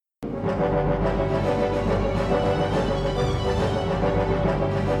Hello,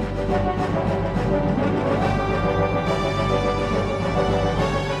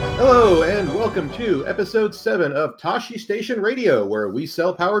 and welcome to episode 7 of Tashi Station Radio, where we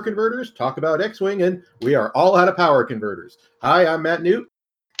sell power converters, talk about X-Wing, and we are all out of power converters. Hi, I'm Matt Newt.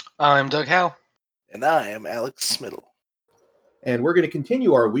 I'm Doug Howe. And I am Alex Smittle. And we're going to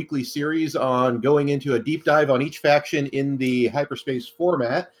continue our weekly series on going into a deep dive on each faction in the hyperspace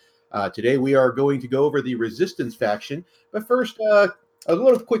format. Today we are going to go over the Resistance faction. But first, a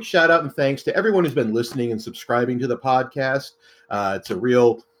little quick shout out and thanks to everyone who's been listening and subscribing to the podcast.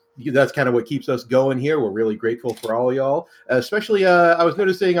 That's kind of what keeps us going here. We're really grateful for all y'all. Especially, I was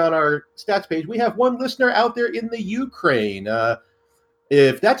noticing on our stats page, we have one listener out there in the Ukraine.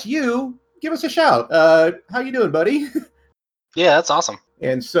 If that's you, give us a shout. How you doing, buddy? Yeah, that's awesome.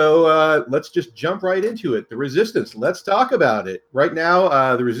 And so let's just jump right into it. The Resistance. Let's talk about it. Right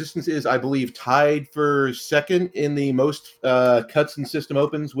now, the Resistance is, I believe, tied for second in the most cuts and system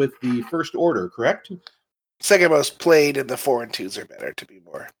opens with the First Order, correct? Second most played, and the 4 and 2s are better, to be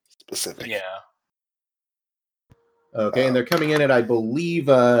more specific. Yeah. Okay, and they're coming in at, I believe,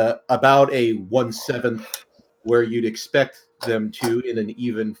 about a 1/7, where you'd expect them to in an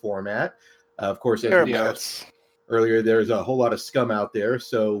even format. Of course, as we discussed earlier, there's a whole lot of scum out there,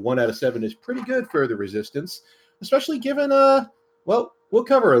 so 1 out of 7 is pretty good for the Resistance, especially given, well, we'll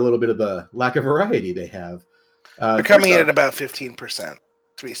cover a little bit of the lack of variety they have. They're coming in at about 15%,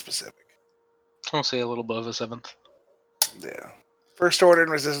 to be specific. I'll say a little above a 7th. Yeah. First Order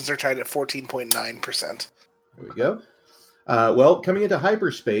and Resistance are tied at 14.9%. There we go. Well, coming into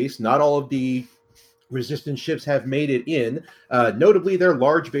hyperspace, not all of the Resistance ships have made it in. Notably, their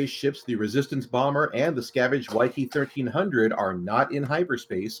large base ships, the Resistance Bomber and the Scavenge YT-1300, are not in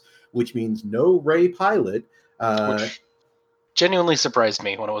hyperspace, which means no Rey pilot. Which genuinely surprised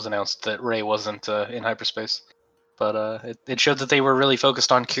me when it was announced that Rey wasn't in hyperspace. But it showed that they were really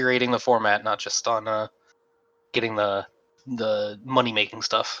focused on curating the format, not just on getting the money-making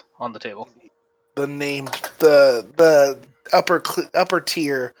stuff on the table. The upper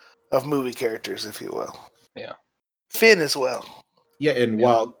tier of movie characters, if you will. Yeah. Finn as well. Yeah, and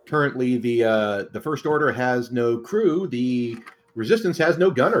while currently the First Order has no crew, the Resistance has no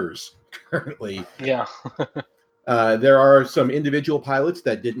gunners currently. Yeah. There are some individual pilots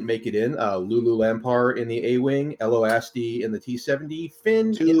that didn't make it in. Lulu Lampard in the A-Wing, Elo Asti in the T-70,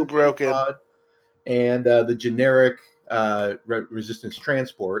 Finn in the broken pod, and the generic Resistance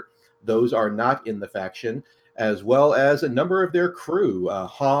transport. Those are not in the faction, as well as a number of their crew.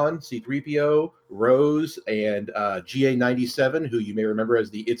 Han, C-3PO, Rose, and GA-97, who you may remember as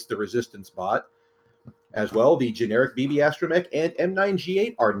the It's the Resistance bot. As well, the generic BB Astromech and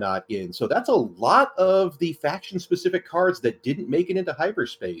M9G8 are not in. So that's a lot of the faction-specific cards that didn't make it into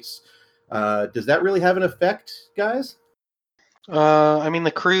hyperspace. Does that really have an effect, guys? I mean,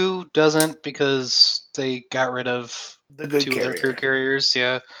 the crew doesn't, because they got rid of the good 2 of their crew carriers,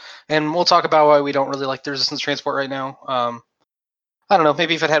 yeah. And we'll talk about why we don't really like the Resistance transport right now. I don't know,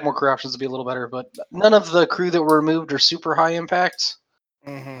 maybe if it had more crew options, it'd be a little better, but none of the crew that were removed are super high impact.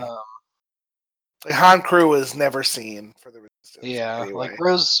 Mm-hmm. The Han crew was never seen for the Resistance. Yeah, anyway. like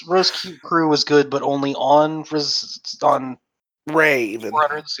Rose crew was good, but only on Rey even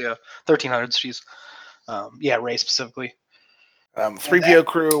 400s, yeah, 1300s. Jeez, yeah, Rey specifically. 3PO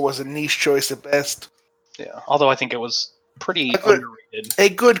crew was a niche choice at best. Yeah, although I think it was pretty underrated. A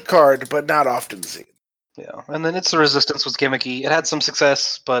good card, but not often seen. Yeah, and then It's the Resistance was gimmicky. It had some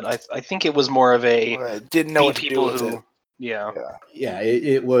success, but I think it was more of a didn't know what to do with it. Yeah,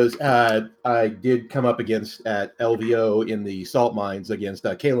 it was. I did come up against at LVO in the salt mines against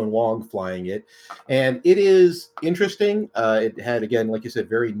Kalen Wong flying it, and it is interesting. It had, again, like you said,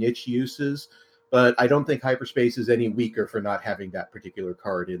 very niche uses, but I don't think hyperspace is any weaker for not having that particular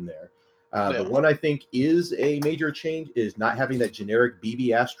card in there. The one I think is a major change is not having that generic BB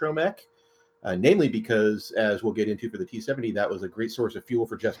Astromech, namely because, as we'll get into for the T-70, that was a great source of fuel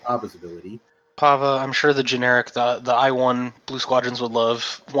for Jess Pava's ability. Pava, I'm sure the generic, the I-1 Blue Squadrons would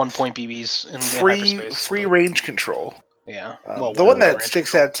love 1-point BBs in hyperspace. Free range control. Yeah. The one that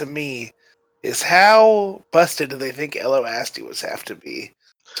sticks out to me is how busted do they think Elo Asti was have to be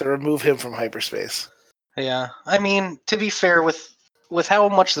to remove him from hyperspace? Yeah. I mean, to be fair, with how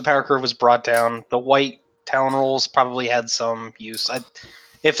much the power curve was brought down, the white Talon rolls probably had some use.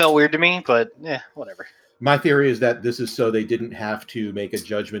 It felt weird to me, but whatever. My theory is that this is so they didn't have to make a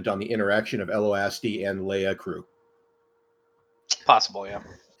judgment on the interaction of Elo Asti and Leia crew. Possible, yeah.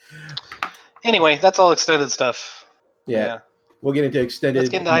 Anyway, that's all extended stuff. Yeah. We'll get into extended.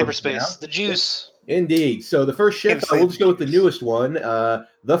 Let's get into hyperspace. The juice. Indeed. So the first ship, Can't say we'll just go with the cheers. newest one,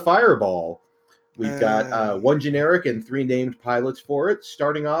 the Fireball. We've got one generic and 3 named pilots for it.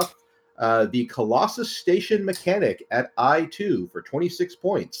 Starting off, the Colossus Station Mechanic at I2 for 26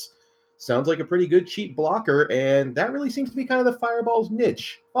 points. Sounds like a pretty good cheap blocker, and that really seems to be kind of the Fireball's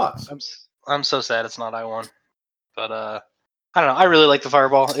niche. Thoughts? I'm so sad it's not I1. But I don't know. I really like the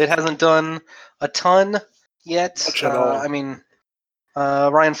Fireball. It hasn't done a ton yet. Much at all. I mean,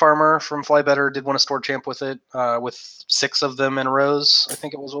 Ryan Farmer from Fly Better did win a store champ with it, with 6 of them in rows. I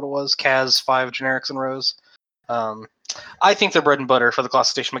think it was what it was. Kaz 5 generics in rows. I think the bread and butter for the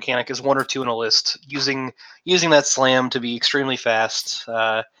Colossus Station Mechanic is 1 or 2 in a list, using that slam to be extremely fast,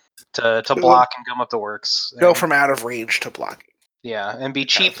 to block and gum up the works. Go And, from out of range to blocking. yeah, and be kind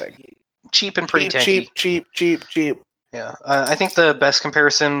cheap, of thing. cheap and pretty tanky. Cheap. Yeah, I think the best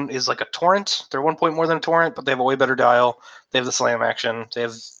comparison is like a Torrent. They're 1 point more than a Torrent, but they have a way better dial. They have the slam action.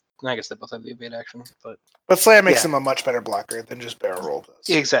 I guess they both have the evade action, but Slam makes Yeah. them a much better blocker than just barrel roll does.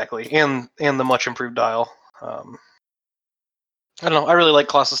 exactly, and the much improved dial. I don't know. I really like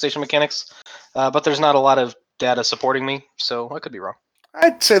Colossus Station mechanics, but there's not a lot of data supporting me, so I could be wrong.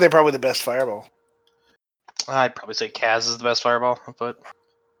 I'd say they're probably the best Fireball. I'd probably say Kaz is the best Fireball, but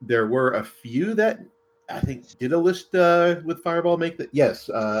There were a few that I think did a list with Fireball make that. Yes,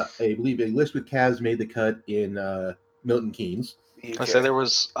 I believe a list with Kaz made the cut in Milton Keynes. I say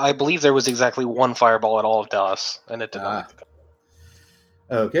I believe there was exactly 1 Fireball at all of Dallas, and it did not make the cut.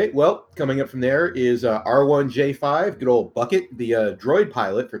 Okay, well, coming up from there is R1J5, good old Bucket, the droid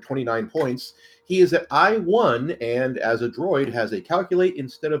pilot for 29 points. He is at I1, and as a droid, has a calculate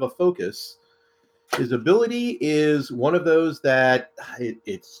instead of a focus. His ability is one of those that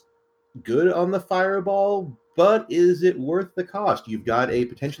it's good on the Fireball, but is it worth the cost? You've got a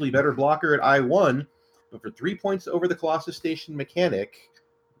potentially better blocker at I1, but for 3 points over the Colossus Station Mechanic,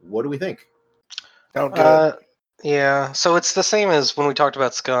 what do we think? Don't do it. Yeah, so it's the same as when we talked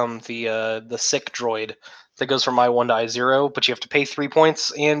about Scum, the sick droid that goes from I1 to I0, but you have to pay 3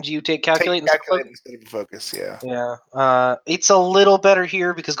 points and you take calculate. Calculate instead of focus, yeah. Yeah, it's a little better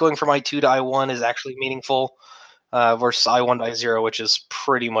here because going from I2 to I1 is actually meaningful, versus I1 to I0, which is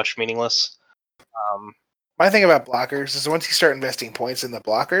pretty much meaningless. My thing about blockers is once you start investing points in the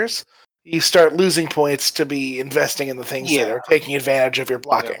blockers, you start losing points to be investing in the things that Yeah. are taking advantage of your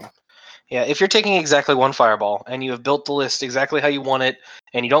blocking. Yeah, if you're taking exactly 1 Fireball and you have built the list exactly how you want it,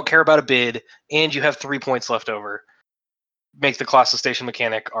 and you don't care about a bid, and you have 3 points left over, make the Colossus Station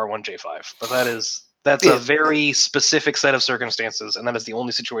Mechanic R1J5. But that's Yeah. a very specific set of circumstances, and that is the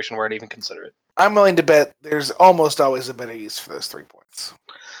only situation where I'd even consider it. I'm willing to bet there's almost always a better use for those 3 points.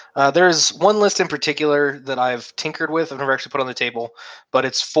 There's one list in particular that I've tinkered with. I've never actually put on the table, but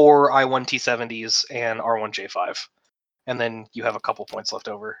it's 4 I1T70s and R1J5. And then you have a couple points left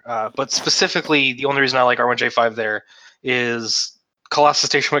over. But specifically, the only reason I like R1J5 there is Colossus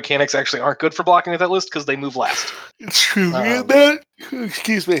Station mechanics actually aren't good for blocking with that list because they move last. It's true.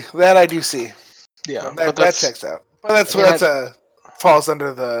 Excuse me. That I do see. Yeah, That checks out. But that's falls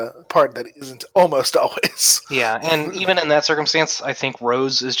under the part that isn't almost always. Yeah, and even in that circumstance, I think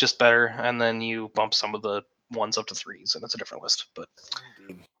Rose is just better, and then you bump some of the 1s up to 3s, and it's a different list. But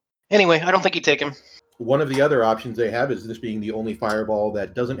anyway, I don't think you'd take him. One of the other options they have is this being the only Fireball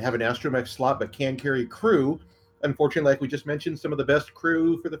that doesn't have an astromech slot but can carry crew. Unfortunately, like we just mentioned, some of the best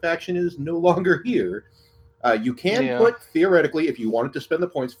crew for the faction is no longer here. You can put, theoretically, if you wanted to spend the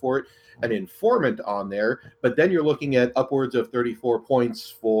points for it, an informant on there, but then you're looking at upwards of 34 points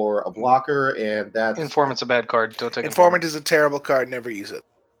for a blocker, and that's... Informant's a bad card. Don't take Informant is a terrible card. Never use it.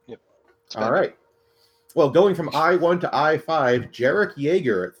 Yep. All right. Well, going from I1 to I5, Jarek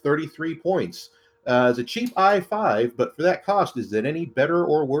Yeager at 33 points. It's a cheap I5, but for that cost, is it any better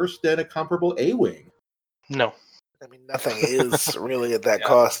or worse than a comparable A-Wing? No. I mean, nothing is really at that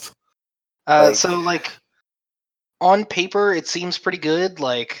cost. So, on paper, it seems pretty good.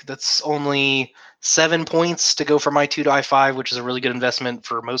 That's only 7 points to go from I2 to I5, which is a really good investment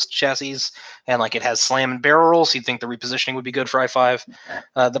for most chassis. And, it has slam and barrel roll, so you'd think the repositioning would be good for I5.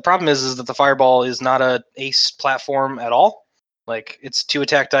 The problem is that the Fireball is not a ace platform at all. It's 2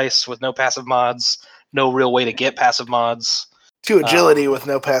 attack dice with no passive mods, no real way to get passive mods. 2 agility with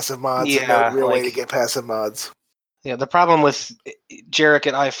no passive mods, and no real way to get passive mods. Yeah, the problem with Jarek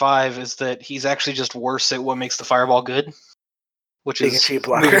at I5 is that he's actually just worse at what makes the Fireball good, which is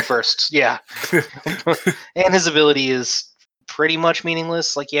moving first. Yeah. And his ability is pretty much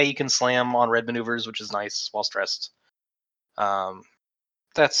meaningless. You can slam on red maneuvers, which is nice while stressed.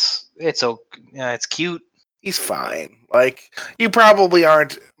 It's cute. He's fine. You probably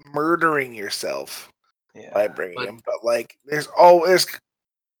aren't murdering yourself by bringing him, but there's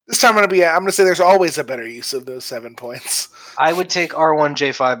This time I'm gonna say there's always a better use of those 7 points. I would take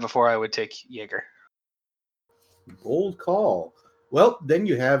R1J5 before I would take Jaeger. Bold call. Well, then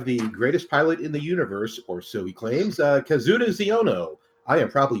you have the greatest pilot in the universe, or so he claims, Kazuda Xiono. I am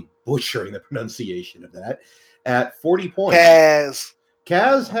probably butchering the pronunciation of that. At 40 points.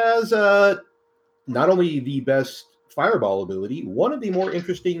 Kaz has not only the best fireball ability, one of the more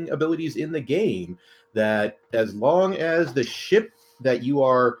interesting abilities in the game, that as long as the ship that you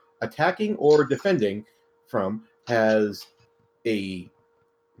are attacking or defending from has I'm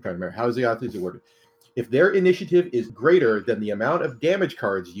trying to remember, how is the word? If their initiative is greater than the amount of damage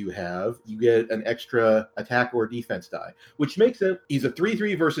cards you have, you get an extra attack or defense die, which makes it, he's a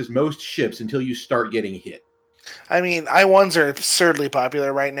 3-3 versus most ships until you start getting hit. I mean, I1s are absurdly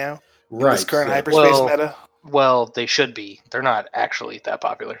popular right now. Right. In this current hyperspace meta. Well, they should be. They're not actually that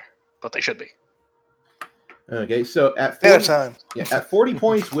popular, but they should be. Okay, so at 40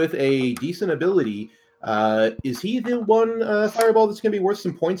 points with a decent ability, is he the one fireball that's going to be worth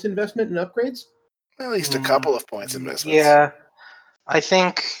some points investment and upgrades? At least a couple of points investments. Yeah. I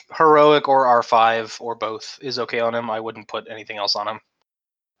think heroic or R5 or both is okay on him. I wouldn't put anything else on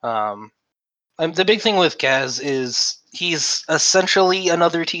him. The big thing with Kaz is he's essentially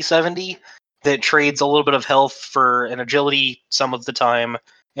another T70 that trades a little bit of health for an agility some of the time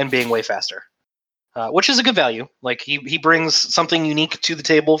and being way faster, which is a good value. Like he brings something unique to the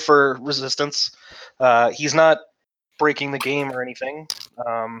table for resistance. He's not breaking the game or anything.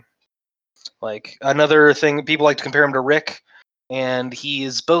 Like another thing, people like to compare him to Rick, and he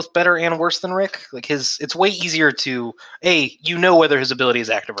is both better and worse than Rick. Like it's way easier to whether his ability is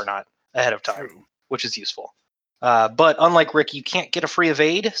active or not ahead of time, which is useful. But unlike Rick, you can't get a free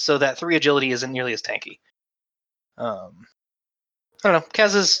evade, so that 3 agility isn't nearly as tanky. I don't know.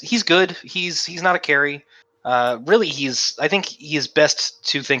 Kaz he's good. He's not a carry. Really, I think he is best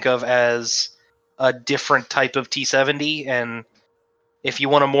to think of as a different type of T70, and if you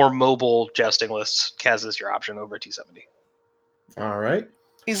want a more mobile jousting list, Kaz is your option over T70. All right.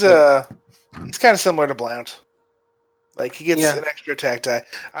 He's kind of similar to Blount. Like he gets an extra attack die.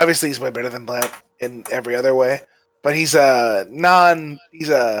 Obviously, he's way better than Blount in every other way, but he's a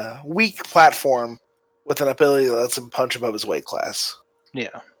weak platform with an ability that lets him punch above his weight class.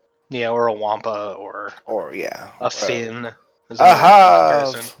 Yeah, or a Wampa, or a Finn. A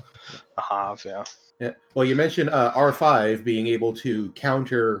Hav. A Hav, yeah. Yeah. Well, you mentioned R5 being able to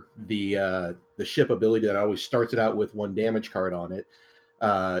counter the ship ability that always starts it out with 1 damage card on it.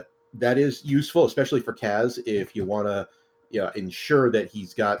 That is useful, especially for Kaz, if you want to ensure that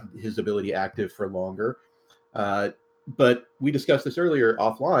he's got his ability active for longer. But we discussed this earlier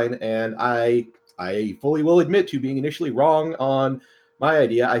offline, and I fully will admit to being initially wrong on my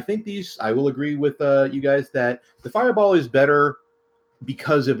idea. I think I will agree with you guys that the Fireball is better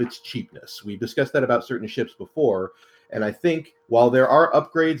because of its cheapness. We've discussed that about certain ships before, and I think while there are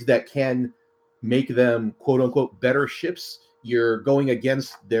upgrades that can make them quote-unquote better ships, you're going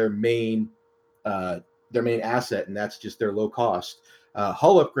against their main asset, and that's just their low cost.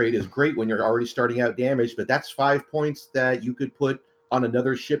 Hull upgrade is great when you're already starting out damaged, but that's 5 points that you could put on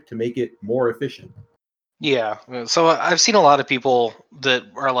another ship to make it more efficient. Yeah, so I've seen a lot of people that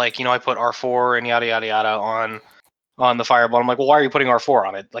are like, I put R4 and yada yada yada on the Fireball. I'm like, well, why are you putting R4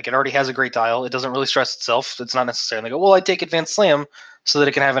 on it? Like, it already has a great dial. It doesn't really stress itself. It's not necessary. And they go, well, I take Advanced Slam so that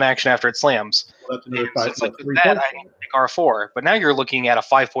it can have an action after it slams. Well, that's another so it's like, with that, I need to take R4. But now you're looking at a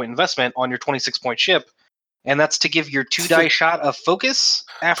 5-point investment on your 26-point ship, and that's to give your 2-die shot of focus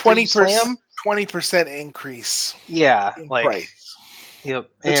after 20%, you slam. 20% increase. Yeah, like price. Yep.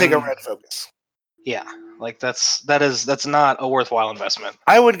 And take a red focus. Yeah, like that's not a worthwhile investment.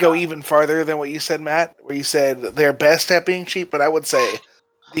 I would go even farther than what you said, Matt, where you said they're best at being cheap, but I would say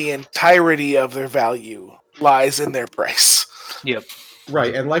the entirety of their value lies in their price. Yep.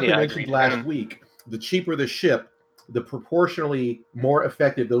 Right, and like we mentioned last week, the cheaper the ship, the proportionally more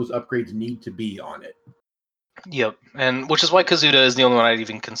effective those upgrades need to be on it. Yep, and which is why Kazuda is the only one I'd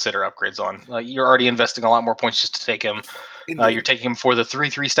even consider upgrades on. You're already investing a lot more points just to take him. You're taking him for the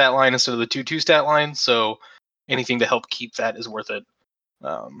 3-3 stat line instead of the 2-2 stat line, so anything to help keep that is worth it.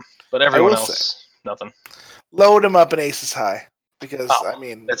 But everyone else, nothing. Load him up in Aces High, because,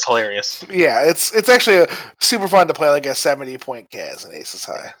 it's hilarious. Yeah, it's actually super fun to play like a 70-point Kaz in Aces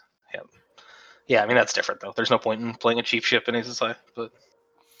High. Yeah, that's different, though. There's no point in playing a cheap ship in Aces High, but...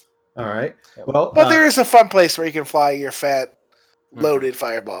 All right. Well, but there is a fun place where you can fly your fat, loaded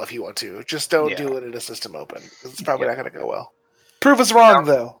Fireball if you want to. Just don't do it in a system open. It's probably not going to go well. Prove us wrong,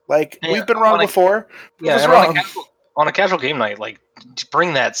 though. Like, we've been wrong before. Prove us wrong. On a casual game night, like,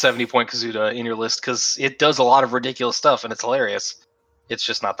 bring that 70-point Kazuda in your list, because it does a lot of ridiculous stuff, and it's hilarious. it's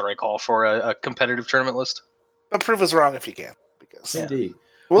just not the right call for a competitive tournament list. But prove us wrong if you can, because Indeed.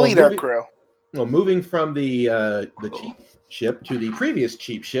 we'll Well, eat our crow. Well, moving from the cheap ship to the previous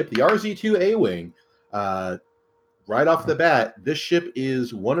cheap ship, the RZ2 A-Wing, right off the bat, this ship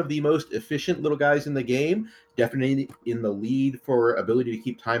is one of the most efficient little guys in the game, definitely in the lead for ability to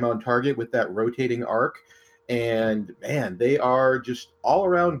keep time on target with that rotating arc. And man, they are just all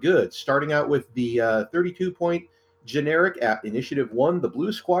around good. Starting out with the 32-point generic at Initiative 1, the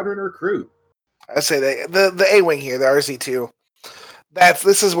Blue Squadron Recruit. I say the A-Wing here, the RZ2.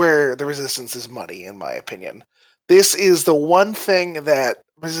 This is where the Resistance is muddy, in my opinion. This is the one thing that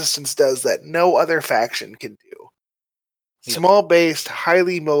Resistance does that no other faction can do. Yep. Small-based,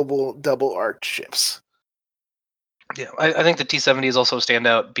 highly mobile, double-arced ships. Yeah, I think the T-70 is also a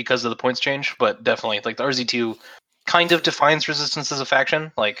standout because of the points change, but definitely, like, the RZ2 kind of defines Resistance as a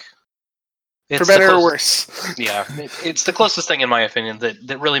faction. Like, it's for better or worse. Yeah, it's the closest thing, in my opinion,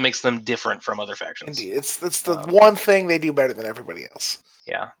 that really makes them different from other factions. Indeed, it's the one thing they do better than everybody else.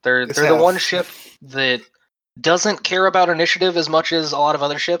 Yeah, they're the one ship that doesn't care about initiative as much as a lot of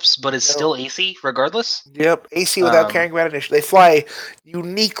other ships, but is still AC regardless. Yep, AC without caring about initiative. They fly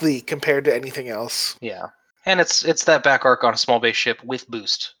uniquely compared to anything else. Yeah, and it's that back arc on a small base ship with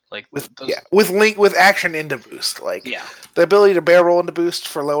boost, like with action into boost, like the ability to barrel roll into boost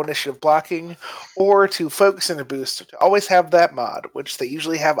for low initiative blocking, or to focus into boost. To always have that mod, which they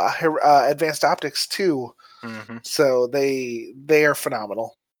usually have advanced optics too. Mm-hmm. So they are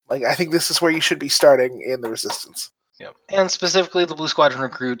phenomenal. Like, I think this is where you should be starting in the Resistance. Yep. And specifically, the Blue Squadron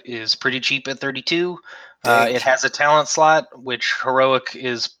Recruit is pretty cheap at 32. It has a talent slot, which Heroic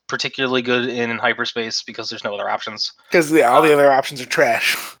is particularly good in hyperspace because there's no other options. Because all the other options are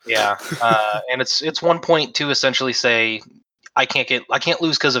trash. Yeah, and it's 1 point to essentially say I can't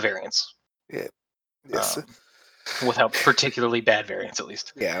lose because of variance. Yeah. Yes. Without particularly bad variance, at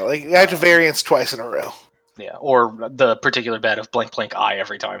least. Yeah, like you have to variance twice in a row. Yeah, or the particular bad of blank blank I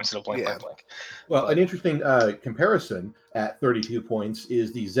every time instead of blank blank blank. Well, an interesting comparison at 32 points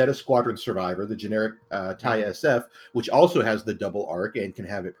is the Zeta Squadron Survivor, the generic TIE SF, which also has the double arc and can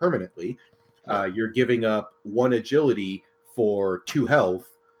have it permanently. You're giving up 1 agility for 2 health.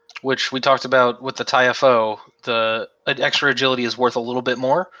 Which we talked about with the TIE FO. The extra agility is worth a little bit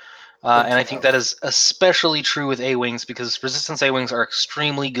more. And I think that is especially true with A-Wings because Resistance A-Wings are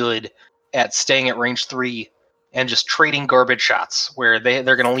extremely good at staying at range 3 and just trading garbage shots where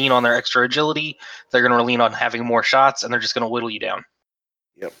they're going to lean on their extra agility, they're going to lean on having more shots, and they're just going to whittle you down.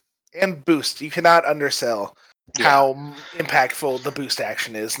 Yep. And boost. You cannot undersell how impactful the boost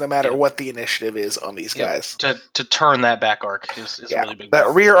action is, no matter what the initiative is on these guys. To turn that back arc is really big. That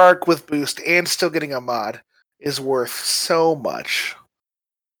rear arc with boost and still getting a mod is worth so much.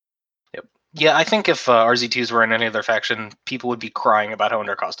 Yep. Yeah, I think if RZ2s were in any other faction, people would be crying about how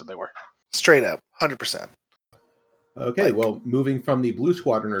undercosted they were. Straight up, 100%. Okay, well, moving from the Blue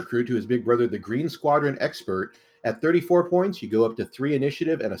Squadron Recruit to his big brother, the Green Squadron Expert, at 34 points, you go up to 3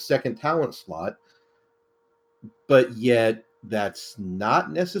 initiative and a second talent slot. But yet, that's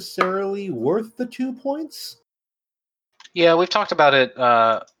not necessarily worth the 2 points? Yeah, we've talked about it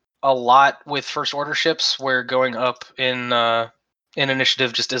a lot with First Order ships, where going up in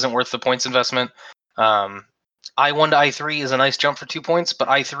initiative just isn't worth the points investment. I1 to I3 is a nice jump for 2 points, but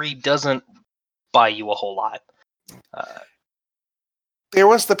I3 doesn't buy you a whole lot. There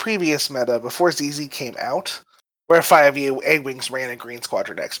was the previous meta before ZZ came out, where 5 A-Wings ran a Green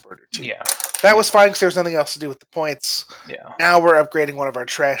Squadron Expert or 2. Yeah. That was fine because there was nothing else to do with the points. Yeah. Now we're upgrading one of our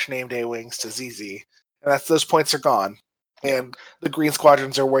trash-named A-Wings to ZZ, and those points are gone. And the Green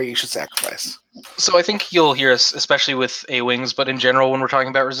Squadrons are where you should sacrifice. So I think you'll hear us, especially with A-Wings, but in general, when we're talking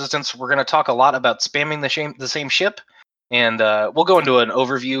about Resistance, we're going to talk a lot about spamming the same ship, and we'll go into an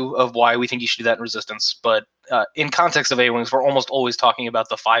overview of why we think you should do that in Resistance. But in context of A-Wings, we're almost always talking about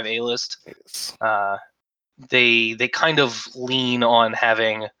the 5A list. Yes. They kind of lean on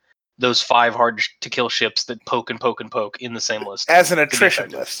having those 5 hard-to-kill ships that poke and poke and poke in the same list. As an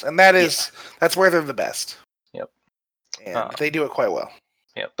attrition list, and that's where they're the best. Yep. And they do it quite well.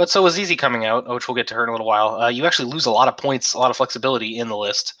 Yeah, but so with ZZ coming out, which we'll get to her in a little while, you actually lose a lot of points, a lot of flexibility in the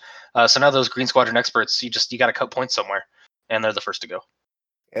list. So now those Green Squadron Experts, you got to cut points somewhere, and they're the first to go.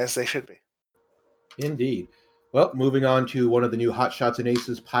 As they should be. Indeed. Well, moving on to one of the new Hot Shots and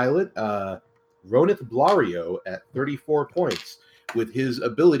Aces pilot, Ronith Blario at 34 points, with his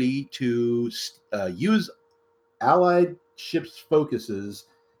ability to use allied ships' focuses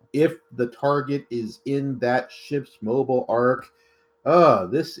if the target is in that ship's mobile arc.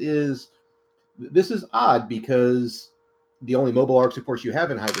 This is odd because the only mobile arc supports you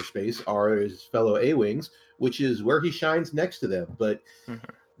have in hyperspace are his fellow A-Wings, which is where he shines next to them. But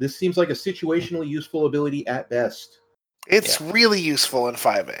this seems like a situationally useful ability at best. It's really useful in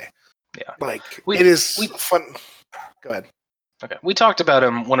 5A. Yeah. Like, it is fun. Go ahead. Okay. We talked about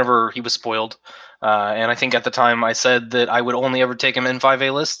him whenever he was spoiled. And I think at the time I said that I would only ever take him in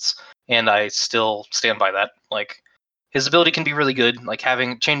 5A lists, and I still stand by that. Like, his ability can be really good. Like,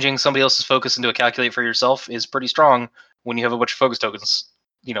 changing somebody else's focus into a calculate for yourself is pretty strong when you have a bunch of focus tokens,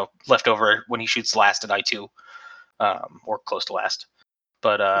 left over when he shoots last at I2, or close to last.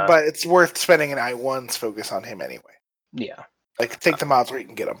 But it's worth spending an I1's focus on him anyway. Yeah. Like, take the mods where you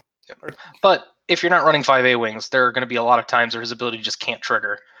can get them. But if you're not running 5A wings, there are going to be a lot of times where his ability just can't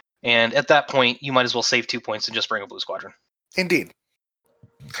trigger. And at that point, you might as well save 2 points and just bring a blue squadron. Indeed.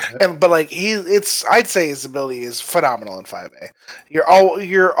 But like I'd say his ability is phenomenal in 5A. You're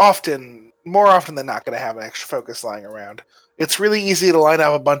more often than not going to have an extra focus lying around. It's really easy to line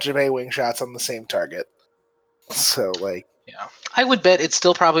up a bunch of A-wing shots on the same target. So yeah, I would bet it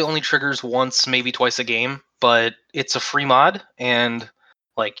still probably only triggers once, maybe twice a game, but it's a free mod, and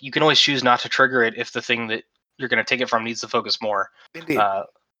you can always choose not to trigger it if the thing that you're going to take it from needs to focus more. Indeed.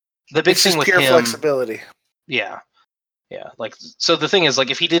 The big thing with pure him, flexibility. Yeah. So the thing is,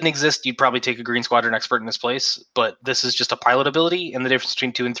 if he didn't exist, you'd probably take a Green Squadron expert in his place. But this is just a pilot ability, and the difference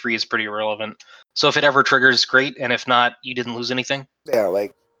between 2 and 3 is pretty irrelevant. So if it ever triggers, great, and if not, you didn't lose anything. Yeah,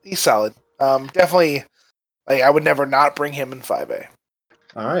 he's solid. Definitely. I would never not bring him in 5A.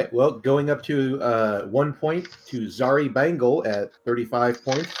 All right. Well, going up to 1 point to Zari Bangle at 35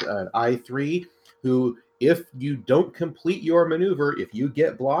 points, I3, who, if you don't complete your maneuver, if you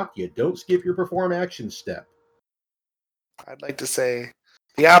get blocked, you don't skip your perform action step. I'd like to say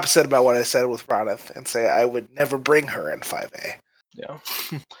the opposite about what I said with Ronith and say I would never bring her in 5A. Yeah.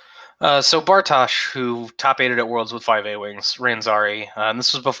 So Bartosz, who top 8'd at Worlds with 5A wings, ran Zari. And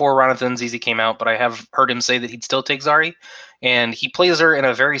this was before Ronith and ZZ came out, but I have heard him say that he'd still take Zari. And he plays her in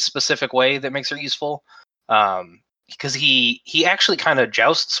a very specific way that makes her useful. Because he actually kind of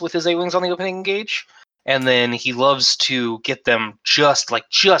jousts with his A-wings on the opening engage. And then he loves to get them just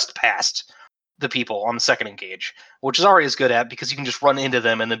past the people on the second engage, which Zari is good at because you can just run into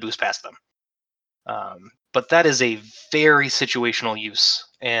them and then boost past them. But that is a very situational use.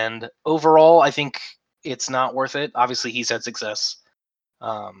 And overall, I think it's not worth it. Obviously, he's had success.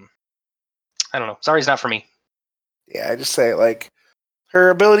 I don't know. Zari's not for me. Yeah, I just say, her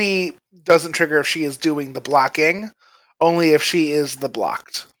ability doesn't trigger if she is doing the blocking, only if she is the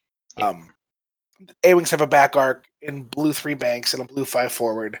blocked. Yeah. A-Wings have a back arc in blue 3 banks and a blue 5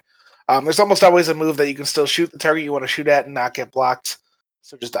 forward. There's almost always a move that you can still shoot the target you want to shoot at and not get blocked.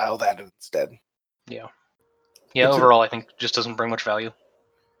 So just dial that in instead. Yeah. Yeah, overall, I think just doesn't bring much value.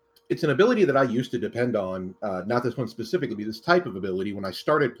 It's an ability that I used to depend on, not this one specifically, but this type of ability when I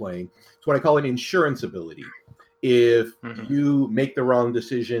started playing. It's what I call an insurance ability. If you make the wrong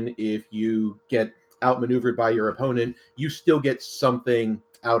decision, if you get outmaneuvered by your opponent, you still get something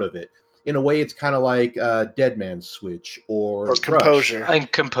out of it. In a way, it's kind of like Dead Man's Switch or Composure. I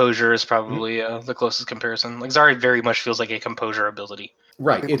think Composure is probably the closest comparison. Zari very much feels like a Composure ability.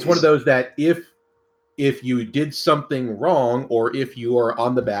 Right. It's one of those that if you did something wrong, or if you are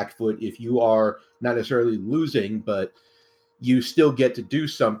on the back foot, if you are not necessarily losing, but you still get to do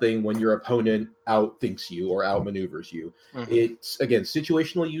something when your opponent outthinks you or outmaneuvers you. It's, again,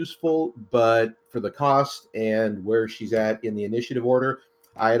 situationally useful, but for the cost and where she's at in the initiative order,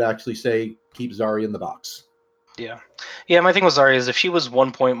 I'd actually say keep Zari in the box. Yeah. My thing with Zari is if she was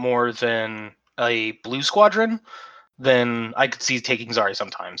 1 point more than a blue squadron, then I could see taking Zari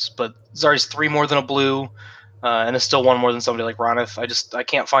sometimes. But Zari's 3 more than a blue, and is still 1 more than somebody like Ronith. I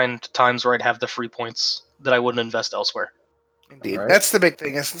can't find times where I'd have the free points that I wouldn't invest elsewhere. Indeed. Right. That's the big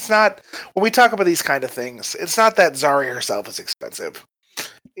thing. It's not, when we talk about these kind of things, it's not that Zari herself is expensive.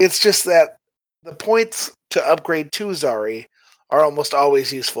 It's just that the points to upgrade to Zari are almost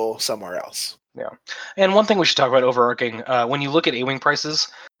always useful somewhere else. Yeah. And one thing we should talk about overarching, when you look at A-Wing prices,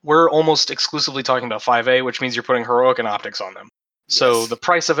 we're almost exclusively talking about 5A, which means you're putting Heroic and Optics on them. So the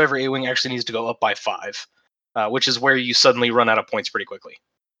price of every A-Wing actually needs to go up by 5, which is where you suddenly run out of points pretty quickly.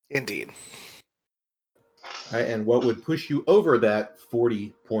 Indeed. Right, and what would push you over that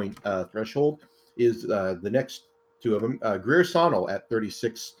 40-point threshold is the next two of them. Greer Sonal at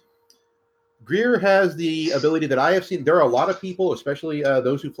 36. Greer has the ability that I have seen. There are a lot of people, especially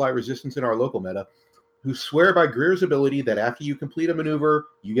those who fly Resistance in our local meta, who swear by Greer's ability that after you complete a maneuver,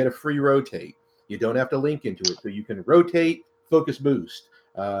 you get a free rotate. You don't have to link into it, so you can rotate, focus boost.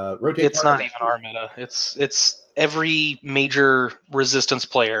 Rotate. It's not even our meta. It's every major Resistance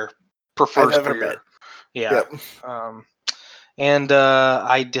player prefers Greer. Yeah. Yep. and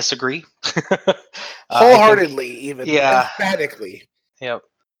I disagree. Wholeheartedly, even yeah. emphatically. Yep.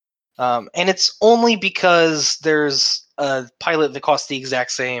 And it's only because there's a pilot that costs the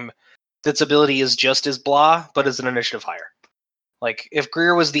exact same, that's ability is just as blah, but is an initiative higher. Like, if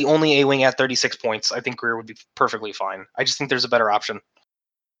Greer was the only A-Wing at 36 points, I think Greer would be perfectly fine. I just think there's a better option.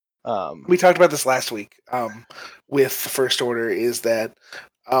 We talked about this last week with the First Order, is that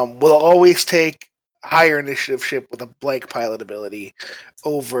we'll always take higher initiative ship with a blank pilot ability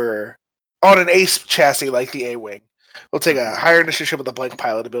over on an ace chassis like the A-Wing. We'll take a higher initiative ship with a blank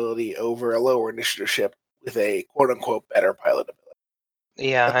pilot ability over a lower initiative ship with a quote-unquote better pilot ability.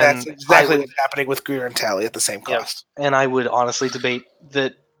 Yeah, and that's exactly what's happening with Greer and Tally at the same cost. And I would honestly debate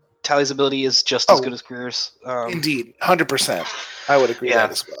that Tally's ability is just as good as Greer's. Indeed, 100%. I would agree that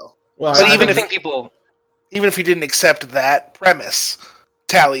as well. Well, but even if you didn't accept that premise,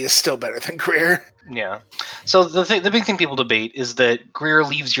 Tally is still better than Greer. Yeah. So the big thing people debate is that Greer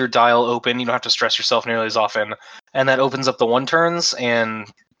leaves your dial open. You don't have to stress yourself nearly as often, and that opens up the one turns.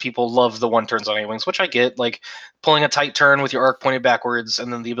 And people love the one turns on A-Wings, which I get. Like pulling a tight turn with your arc pointed backwards,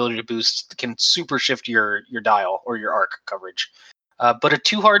 and then the ability to boost can super shift your dial or your arc coverage. But a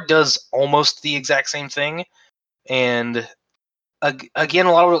 2 hard does almost the exact same thing. And again,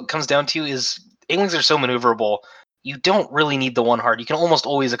 a lot of what it comes down to is A-Wings are so maneuverable. You don't really need the 1 hard. You can almost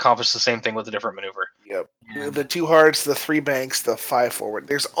always accomplish the same thing with a different maneuver. Yep. The 2 hards, the 3 banks, the 5 forward.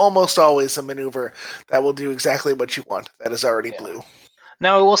 There's almost always a maneuver that will do exactly what you want. That is already blue.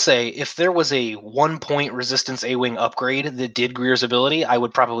 Now, I will say, if there was a 1-point resistance A-Wing upgrade that did Greer's ability, I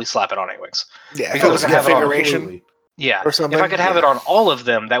would probably slap it on A-Wings. Yeah, if it was a configuration. Yeah, if I could have it on all of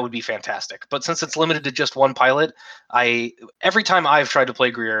them, that would be fantastic. But since it's limited to just one pilot, every time I've tried to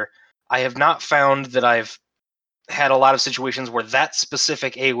play Greer, I have not found that I've had a lot of situations where that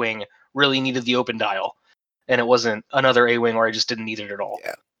specific A-Wing really needed the open dial, and it wasn't another A-Wing where I just didn't need it at all.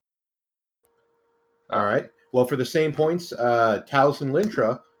 Yeah. All right. Well, for the same points, Taliesin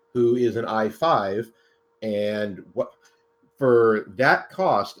Lintra, who is an I-5, and for that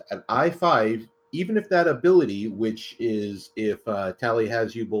cost, an I-5, even if that ability, which is if Tally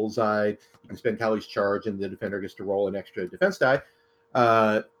has you bullseye, you can spend Tally's charge, and the defender gets to roll an extra defense die.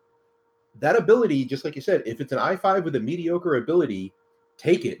 That ability, just like you said, if it's an I-5 with a mediocre ability,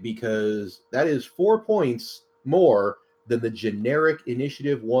 take it, because that is 4 points more than the generic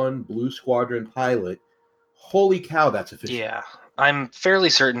Initiative 1 Blue Squadron pilot. Holy cow, that's efficient. Yeah, I'm fairly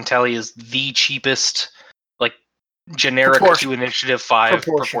certain Tally is the cheapest, like, generic to Initiative 5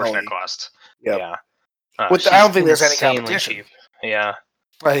 proportionate cost. Yep. Yeah. I don't think there's any competition. Cheap. Yeah.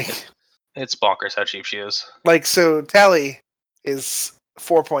 It's bonkers how cheap she is. So Tally is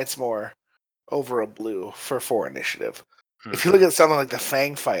 4 points more over a blue for 4 initiative. Mm-hmm. If you look at something like the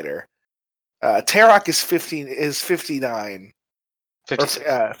Fang Fighter, Tarok is 59.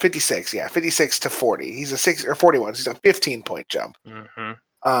 56, yeah, 56 to 40. He's a 6 or 41. He's a 15-point jump.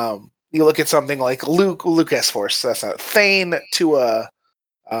 Mm-hmm. You look at something like Luke S Force. That's not Thane to a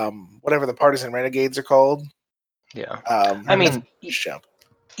whatever the Partisan Renegades are called. Yeah, I mean, jump.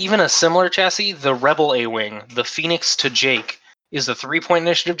 Even a similar chassis, the Rebel A-Wing, the Phoenix to Jake, is a 3-point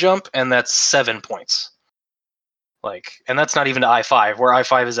initiative jump, and that's 7 points. And that's not even to I-5, where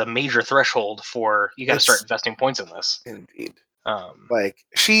I-5 is a major threshold for you got to start investing points in this. Indeed.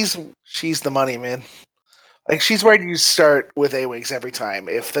 She's the money, man. She's where you start with A-Wings every time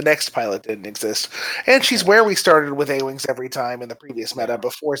if the next pilot didn't exist. And she's where we started with A-Wings every time in the previous meta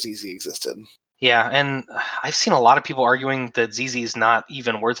before ZZ existed. Yeah, and I've seen a lot of people arguing that ZZ is not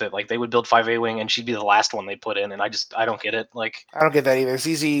even worth it. They would build 5 A-Wing and she'd be the last one they put in, and I don't get it. I don't get that either.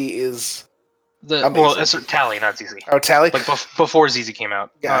 ZZ is Tally, not ZZ. Oh, Tally? Before ZZ came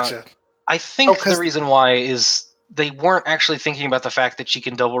out. Gotcha. I think the reason why is they weren't actually thinking about the fact that she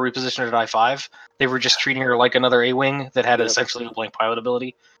can double reposition at I-5. They were just treating her like another A-Wing that had essentially a blank pilot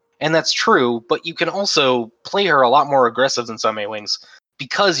ability. And that's true, but you can also play her a lot more aggressive than some A-Wings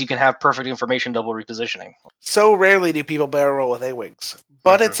because you can have perfect information double repositioning. So rarely do people barrel roll with A-Wings,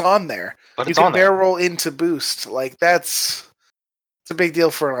 but it's on there. You can barrel roll into boost. It's a big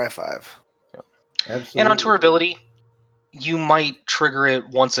deal for an I-5. Absolutely. And onto her ability, you might trigger it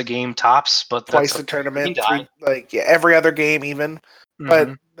once a game tops, but twice a tournament, every other game even. Mm-hmm. But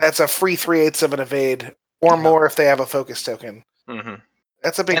that's a free 3/8 of an evade or more if they have a focus token. Mm-hmm.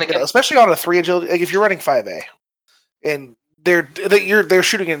 That's a big deal, especially on a 3 agility. If you're running 5A, and they're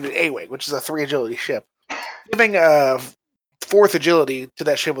shooting in an A-Wing, which is a 3 agility ship, giving a 4th agility to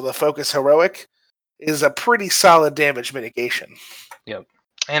that ship with a focus heroic is a pretty solid damage mitigation. Yep.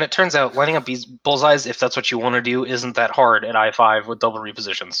 And it turns out lining up these bullseyes, if that's what you want to do, isn't that hard at I-5 with double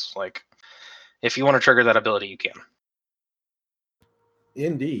repositions. If you want to trigger that ability, you can.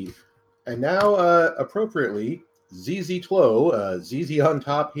 Indeed. And now, appropriately, ZZ Tlo, ZZ on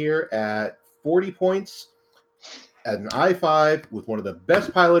top here at 40 points, at an I5 with one of the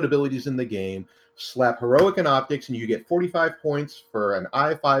best pilot abilities in the game. Slap Heroic and Optics, and you get 45 points for an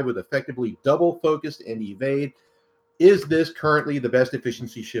I5 with effectively double focused and evade. Is this currently the best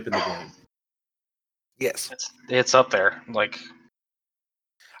efficiency ship in the game? Yes. It's up there. Like,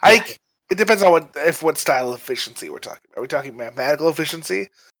 It depends on what style of efficiency we're talking about. Are we talking mathematical efficiency?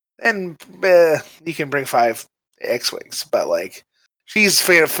 And you can bring 5 X-Wings, but like she's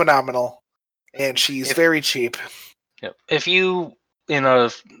phenomenal, and she's very cheap. Yep. If you, in a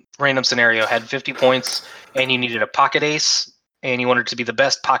random scenario, had 50 points and you needed a pocket ace, and you wanted to be the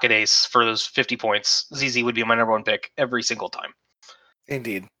best pocket ace for those 50 points, ZZ would be my number one pick every single time.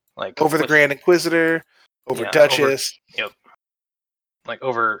 Indeed. Like over the Grand Inquisitor, over Duchess. Like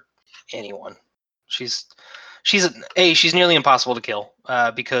over anyone. She's nearly impossible to kill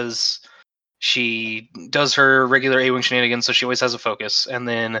because she does her regular A-Wing shenanigans, so she always has a focus, and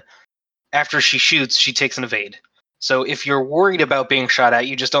then after she shoots, she takes an evade. So if you're worried about being shot at,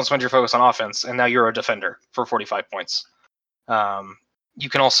 you just don't spend your focus on offense, and now you're a defender for 45 points. You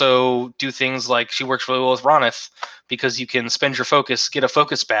can also do things like she works really well with Ronith, because you can spend your focus, get a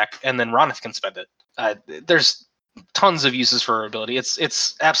focus back, and then Ronith can spend it. There's tons of uses for her ability.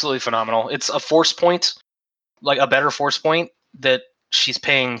 It's absolutely phenomenal. It's a force point, like a better force point that she's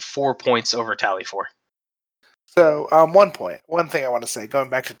paying 4 points over Tally for. So, one thing I want to say, going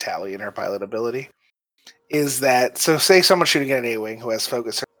back to Tally and her pilot ability, is that, so say someone's shooting at an A-Wing who has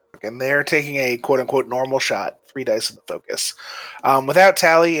focus, and they're taking a quote-unquote normal shot, 3 dice in the focus. Without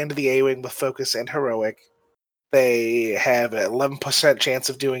Tally into the A-Wing with focus and heroic, they have an 11% chance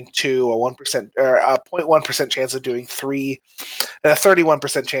of doing 2, a 1% or a 0.1% chance of doing 3, and a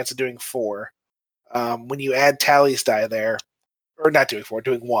 31% chance of doing 4. When you add Tally's die there, or not doing 4,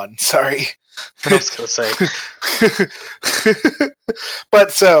 doing 1. Sorry, I was gonna say.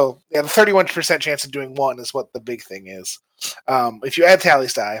 But so the 31% chance of doing 1 is what the big thing is. If you add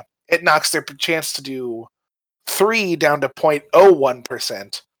Tally's die, it knocks their chance to do 3 down to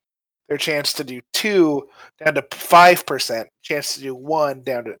 0.01%. Their chance to do 2 down to 5%. Chance to do 1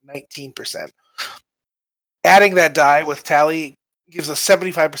 down to 19%. Adding that die with Tally gives a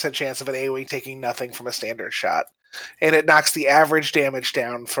 75% chance of an A-Wing taking nothing from a standard shot. And it knocks the average damage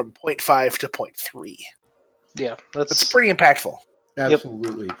down from 0.5 to 0.3. Yeah, that's pretty impactful.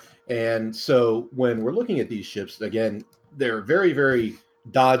 Absolutely. Yep. And so when we're looking at these ships, again, they're very, very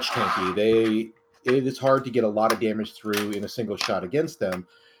dodge tanky. It is hard to get a lot of damage through in a single shot against them.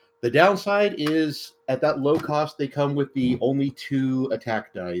 The downside is at that low cost, they come with the only 2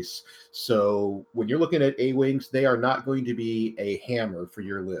 attack dice. So when you're looking at A-Wings, they are not going to be a hammer for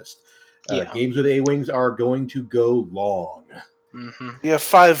your list. Games with A-Wings are going to go long. Mm-hmm. You have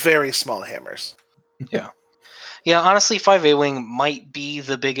 5 very small hammers. Yeah, honestly, 5 A-Wing might be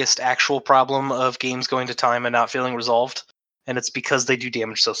the biggest actual problem of games going to time and not feeling resolved, and it's because they do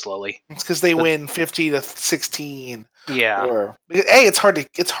damage so slowly. It's because they win 50 to 16. Yeah. Or it's hard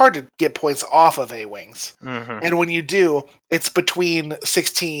to get points off of A-Wings, and when you do, it's between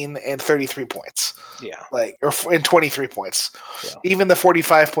 16 and 33 points. Yeah, and 23 points. Yeah. Even the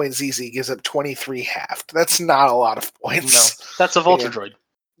 45 point ZZ gives up 23 halved. That's not a lot of points. No, that's a Vulture Droid.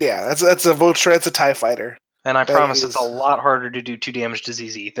 Yeah, that's a Vulture. That's a TIE Fighter. And I promise it's a lot harder to do 2 damage to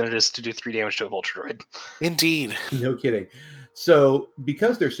ZZ than it is to do 3 damage to a Vulture Droid. Indeed. No kidding. So,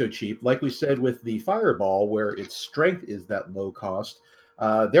 because they're so cheap, like we said with the Fireball, where its strength is that low cost,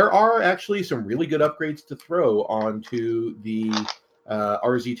 there are actually some really good upgrades to throw onto the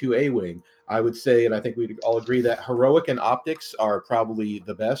RZ2 A-Wing. I would say, and I think we'd all agree, that Heroic and Optics are probably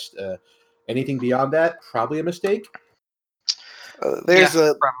the best. Anything beyond that, probably a mistake.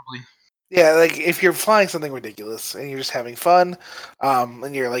 Probably. Yeah, like if you're flying something ridiculous and you're just having fun,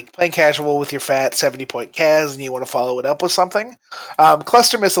 and you're like playing casual with your fat 70-point Kaz and you want to follow it up with something,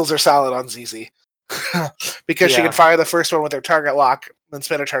 cluster missiles are solid on ZZ because she can fire the first one with her target lock, then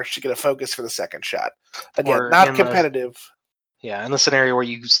spend a charge to get a focus for the second shot. Again, not competitive. In the scenario where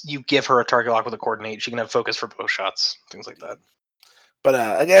you give her a target lock with a coordinate, she can have focus for both shots, things like that.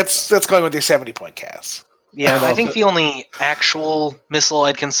 But that's going with your 70-point Kaz. Yeah, I think the only actual missile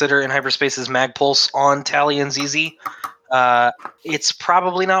I'd consider in hyperspace is Mag Pulse on Tally and ZZ. It's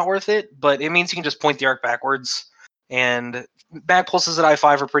probably not worth it, but it means you can just point the arc backwards. And Mag Pulses at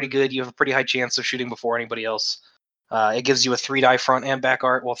I5 are pretty good. You have a pretty high chance of shooting before anybody else. It gives you a 3-die front and back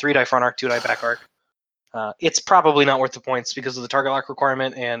arc. Well, 3-die front arc, 2-die back arc. It's probably not worth the points because of the target lock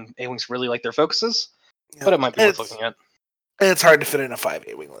requirement, and A-Wings really like their focuses, but it might be worth looking at. And it's hard to fit in a 5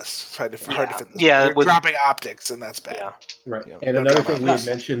 A-wing list. It's hard to fit this. Yeah, You're dropping optics, and that's bad. Yeah. Right. Yeah. And Don't another drop thing we had optics.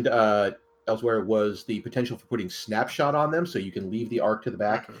 mentioned elsewhere was the potential for putting snapshot on them, so you can leave the arc to the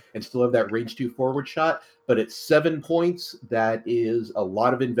back and still have that range 2 forward shot. But at 7 points, that is a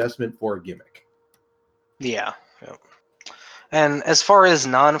lot of investment for a gimmick. Yeah. And as far as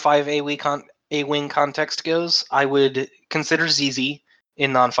non-5 A-wing context goes, I would consider ZZ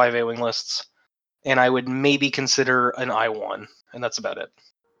in non-5 A-wing lists, and I would maybe consider an I-1, and that's about it.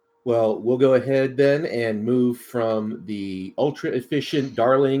 Well, we'll go ahead then and move from the ultra-efficient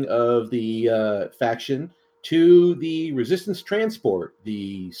darling of the faction to the Resistance Transport,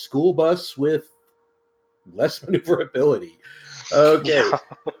 the school bus with less maneuverability. Okay.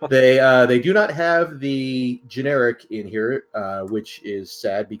 Yeah. They do not have the generic in here, which is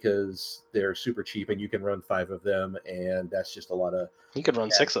sad because they're super cheap and you can run 5 of them, and that's just a lot of. You could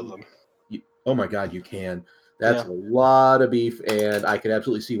run 6 of them. Oh my God, you can. That's a lot of beef, and I can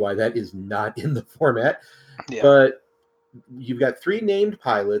absolutely see why that is not in the format. Yeah. But you've got 3 named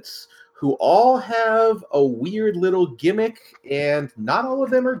pilots who all have a weird little gimmick, and not all of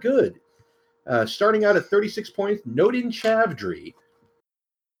them are good. Starting out at 36 points, Nodin Chavdry.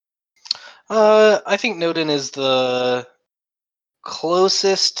 I think Nodin is the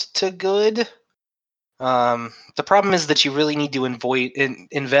closest to good. The problem is that you really need to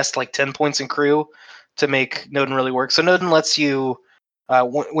invest like 10 points in crew to make Nodin really work. So Nodin lets you,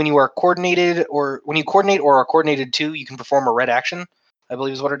 when you are coordinated, or when you coordinate or are coordinated to, you can perform a red action, I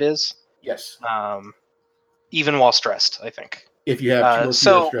believe is what it is. Yes. Even while stressed, I think. If you have 2 or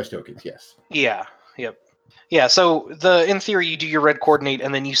fewer stress tokens, yes. Yeah, yep. Yeah, so in theory, you do your red coordinate,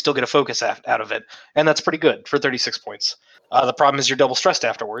 and then you still get a focus out of it, and that's pretty good for 36 points. The problem is you're double stressed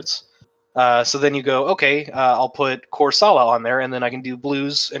afterwards. So then you go, okay, I'll put Core Sala on there, and then I can do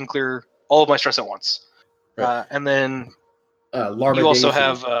blues and clear all of my stress at once. Right. And then Larma you also Daisy.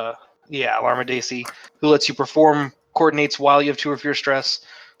 have, Larma Daisy, who lets you perform coordinates while you have 2 or fewer stress.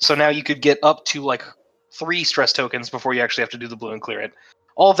 So now you could get up to like 3 stress tokens before you actually have to do the blue and clear it.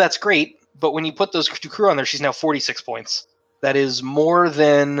 All of that's great, but when you put those 2 crew on there, she's now 46 points. That is more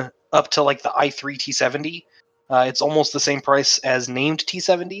than up to like the I3 T70. It's almost the same price as named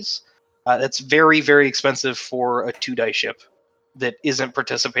T70s. That's very, very expensive for a 2-die ship that isn't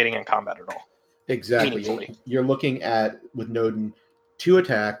participating in combat at all. Exactly. Meaningfully. You're looking at, with Nodin, 2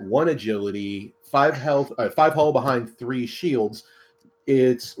 attack, 1 agility, 5 health, 5 hull behind 3 shields.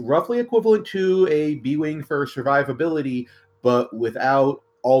 It's roughly equivalent to a B-Wing for survivability, but without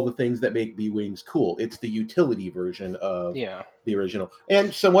all the things that make B-Wings cool. It's the utility version of the original.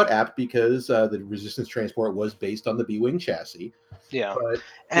 And somewhat apt because the Resistance Transport was based on the B-Wing chassis. Yeah.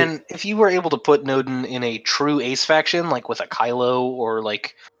 And if you were able to put Nodin in a true Ace faction, like with a Kylo or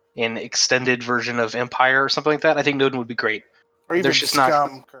like an extended version of Empire or something like that, I think Nodin would be great. Or even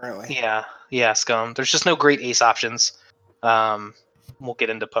Scum currently. Yeah, Scum. There's just no great Ace options. We'll get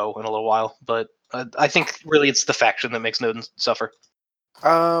into Poe in a little while, but I think really it's the faction that makes Nodin suffer.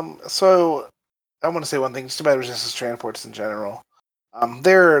 So I want to say one thing just about Resistance Transports in general.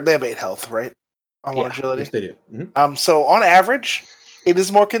 They have 8 health, right? On 1 agility. Yes, they do. Mm-hmm. So on average, it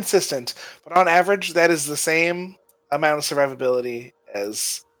is more consistent, but on average, that is the same amount of survivability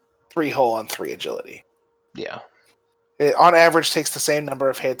as 3 hull on 3 agility. Yeah. It on average takes the same number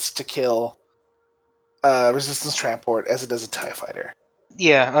of hits to kill Resistance Transport as it does a TIE Fighter.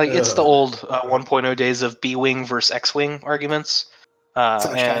 Yeah, it's the old 1.0 days of B-Wing versus X-Wing arguments.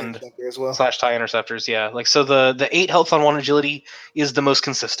 And / TIE interceptors, yeah. Like, so the 8 health on 1 agility is the most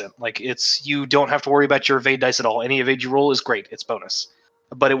consistent. Like, you don't have to worry about your evade dice at all. Any evade you roll is great. It's bonus.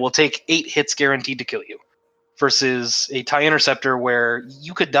 But it will take 8 hits guaranteed to kill you. Versus a TIE interceptor where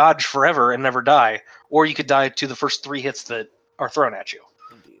you could dodge forever and never die, or you could die to the first 3 hits that are thrown at you.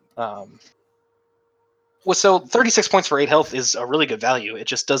 Indeed. So 36 points for 8 health is a really good value. It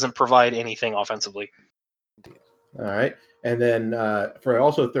just doesn't provide anything offensively. All right. And then for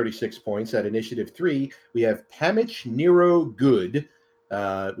also 36 points at Initiative 3, we have Pamich Nero Good,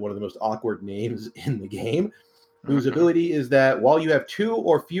 one of the most awkward names in the game, whose ability is that while you have 2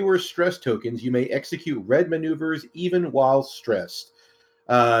 or fewer stress tokens, you may execute red maneuvers even while stressed.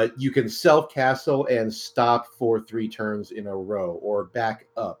 You can self-castle and stop for 3 turns in a row, or back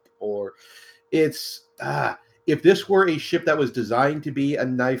up, or it's... if this were a ship that was designed to be a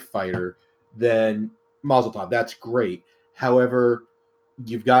knife fighter, then Mazel Tov, that's great. However,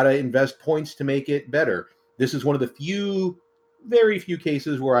 you've got to invest points to make it better. This is one of the very few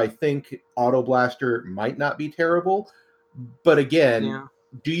cases where I think Auto Blaster might not be terrible. But again,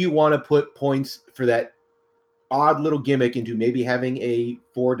 do you want to put points for that odd little gimmick into maybe having a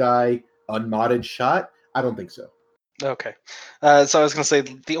 4-die unmodded shot? I don't think so. Okay. So I was going to say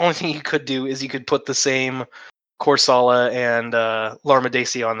the only thing you could do is you could put the same Korsala and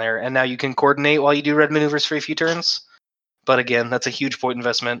Larmadaci on there, and now you can coordinate while you do red maneuvers for a few turns. But again, that's a huge point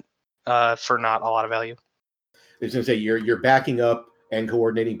investment for not a lot of value. I was going to say you're backing up and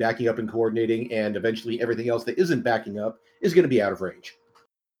coordinating, and eventually everything else that isn't backing up is going to be out of range.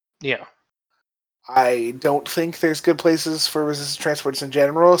 Yeah. I don't think there's good places for resistant transports in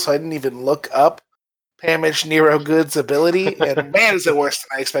general, so I didn't even look up Pamage Nero Good's ability, and man, is it worse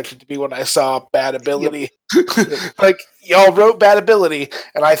than I expected to be when I saw bad ability. Yep. Like, y'all wrote bad ability,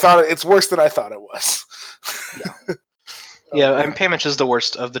 and I thought it's worse than I thought it was. Yeah, and Pamage is the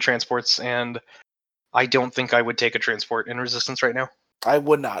worst of the transports, and I don't think I would take a transport in Resistance right now. I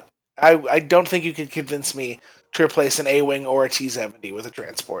would not. I don't think you could convince me to replace an A-Wing or a T-70 with a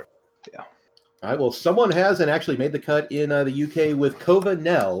transport. Yeah. All right, well, someone has and actually made the cut in the UK with Kova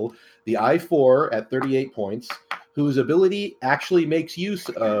Nell, the I-4 at 38 points, whose ability actually makes use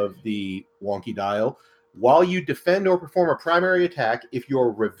of the wonky dial. While you defend or perform a primary attack, if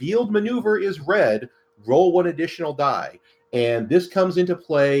your revealed maneuver is red, roll one additional die. And this comes into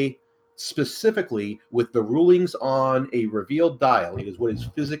play specifically with the rulings on a revealed dial. It is what is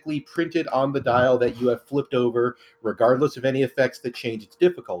physically printed on the dial that you have flipped over, regardless of any effects that change its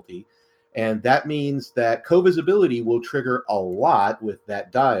difficulty. And that means that Kova's ability will trigger a lot with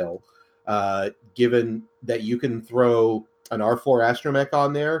that dial, given that you can throw an R4 Astromech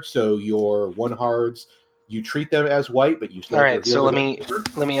on there. So your one hards, you treat them as white, but you still All right, so let me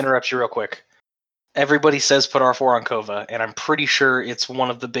interrupt you real quick. Everybody says put R4 on Kova, and I'm pretty sure it's one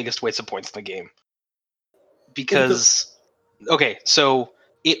of the biggest wastes of points in the game. Because, okay, so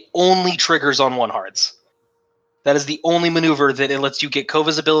it only triggers on one hards. That is the only maneuver that it lets you get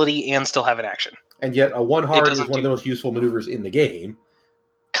Kova's ability and still have an action. And yet a one hard is one of the most useful maneuvers in the game.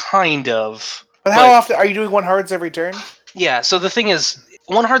 Kind of. But how often are you doing one hards every turn? Yeah, so the thing is,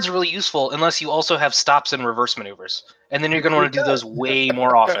 one hards are really useful unless you also have stops and reverse maneuvers. And then you're going to want to do those way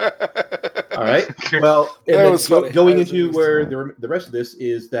more often. All right. Well, going into where the rest of this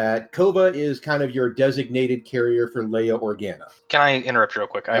is that Kova is kind of your designated carrier for Leia Organa. Can I interrupt you real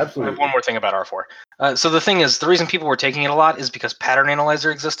quick? Absolutely. I have one more thing about R4. So the thing is, the reason people were taking it a lot is because Pattern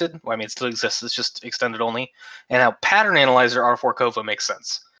Analyzer existed. Well, I mean, it still exists. It's just extended only. And now Pattern Analyzer R4 Kova makes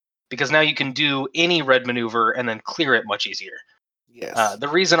sense. Because now you can do any red maneuver and then clear it much easier. Yes. The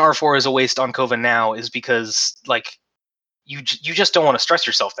reason R4 is a waste on Kova now is because, like, you just don't want to stress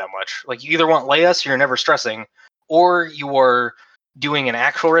yourself that much. Like, you either want Leia, so you're never stressing, or you are doing an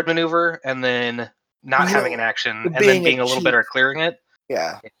actual red maneuver and then not having an action and then being a little better at clearing it.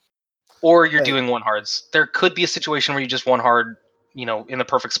 Yeah. Or you're doing one hards. There could be a situation where you just one hard, in the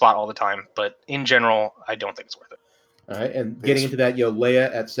perfect spot all the time. But in general, I don't think it's worth it. All right, and getting into that,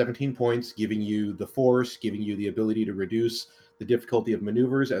 Leia at 17 points, giving you the force, giving you the ability to reduce the difficulty of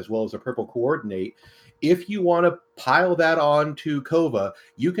maneuvers, as well as a purple coordinate. If you want to pile that on to Kova,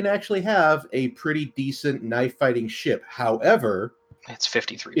 you can actually have a pretty decent knife fighting ship. However, it's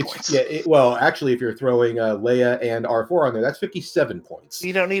 53 points. Yeah, actually, if you're throwing Leia and R4 on there, that's 57 points.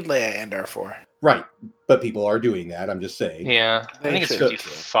 You don't need Leia and R4. Right, but people are doing that. I'm just saying. Yeah, I think it's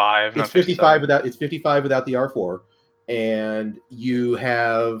 55. It's 55 without. It's 55 without the R4. And you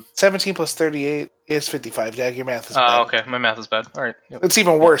have 17 plus 38 is 55. Jag, your math is bad. Oh, okay. My math is bad. All right. Yep. It's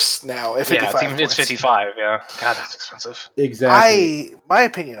even worse now. At 55 it's 55. Yeah. God, that's expensive. Exactly. My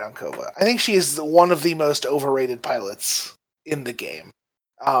opinion on Kova, I think she is one of the most overrated pilots in the game.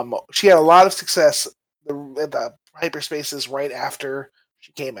 She had a lot of success at the hyperspaces right after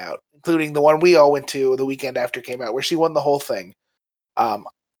she came out, including the one we all went to the weekend after it came out, where she won the whole thing.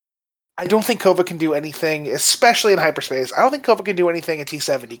 I don't think Kova can do anything, especially in hyperspace. I don't think Kova can do anything a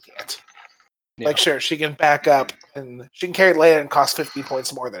T-70 can't. Yeah. Like, sure, she can back up, and she can carry Leia and cost 50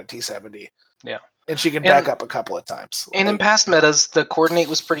 points more than a T-70. Yeah. And she can back up a couple of times. And in past metas, the coordinate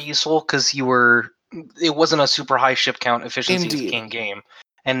was pretty useful because it wasn't a super high ship count efficiency as a king game.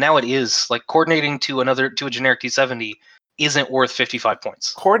 And now it is. Like, coordinating to a generic T-70 isn't worth 55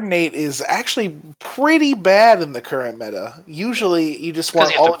 points. Coordinate is actually pretty bad in the current meta. Usually, you just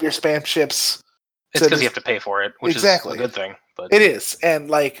want all of your spam ships. It's because you have to pay for it, which is a good thing. But it is. And,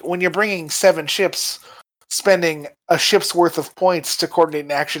 like, when you're bringing 7 ships, spending a ship's worth of points to coordinate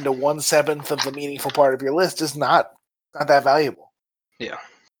an action to 1/7 of the meaningful part of your list is not that valuable. Yeah.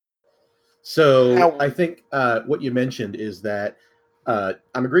 So now, I think what you mentioned is that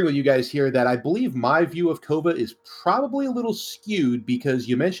I'm agreeing with you guys here that I believe my view of Kova is probably a little skewed because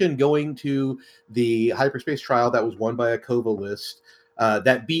you mentioned going to the hyperspace trial that was won by a Kova list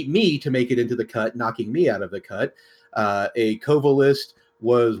that beat me to make it into the cut, knocking me out of the cut. A Kova list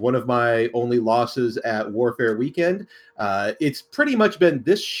was one of my only losses at Warfare Weekend. It's pretty much been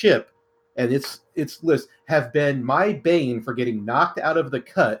this ship and its list have been my bane for getting knocked out of the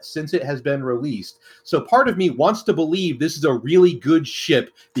cut since it has been released. So part of me wants to believe this is a really good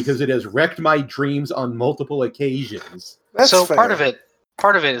ship because it has wrecked my dreams on multiple occasions. That's so fair. part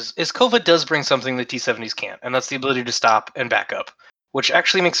of it is Kova does bring something that T-70s can't, and that's the ability to stop and back up, which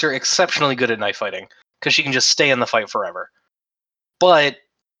actually makes her exceptionally good at knife fighting because she can just stay in the fight forever. But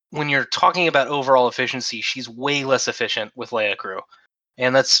when you're talking about overall efficiency, she's way less efficient with Leia crew.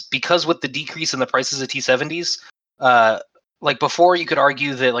 And that's because with the decrease in the prices of T-70s, like before you could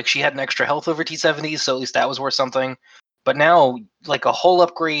argue that like she had an extra health over T-70s, so at least that was worth something. But now, like a whole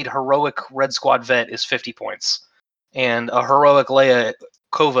upgrade heroic Red Squad vet is 50 points. And a heroic Leia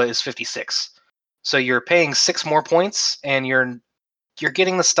Kova is 56. So you're paying 6 more points, and you're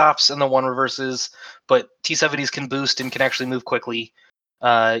getting the stops and the one reverses, but T-70s can boost and can actually move quickly.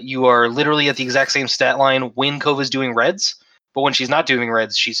 You are literally at the exact same stat line when Kova's doing reds, but when she's not doing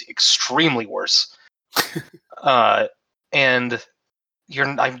reds, she's extremely worse. And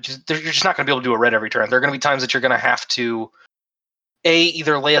you're just not going to be able to do a red every turn. There are going to be times that you're going to have to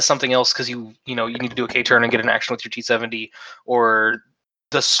either Leia something else because you need to do a K turn and get an action with your T-70, or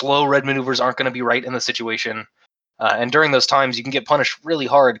the slow red maneuvers aren't going to be right in the situation. And during those times, you can get punished really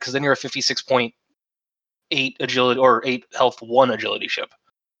hard because then you're a 56.8 agility or 8 health 1 agility ship.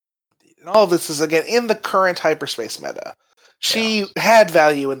 And all of this is again in the current hyperspace meta. She had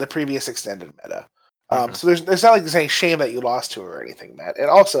value in the previous extended meta. So there's not like there's any shame that you lost to her or anything, Matt. And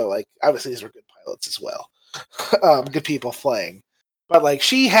also, like, obviously these were good pilots as well. Good people flying. But like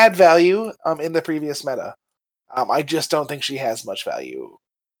she had value in the previous meta. I just don't think she has much value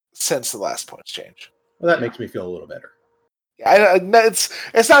since the last points change. Well, that makes me feel a little better. Yeah,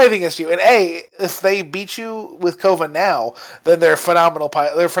 it's not anything against you. And if they beat you with Kova now, then they're phenomenal.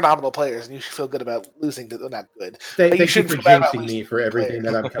 They're phenomenal players, and you should feel good about losing. They're not good. Thank you for jinxing me for everything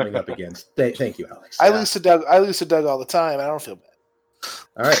that I'm coming up against. Thank you, Alex. I lose to Doug. I lose to Doug all the time, and I don't feel bad.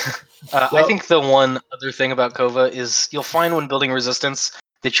 All right. I think the one other thing about Kova is you'll find when building resistance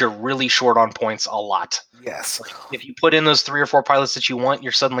that you're really short on points a lot. Yes. If you put in those 3 or 4 pilots that you want,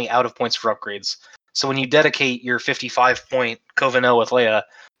 you're suddenly out of points for upgrades. So when you dedicate your 55-point Kova with Leia,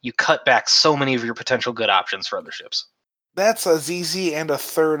 you cut back so many of your potential good options for other ships. That's a ZZ and a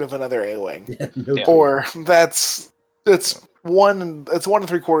third of another A-wing. No or it's 1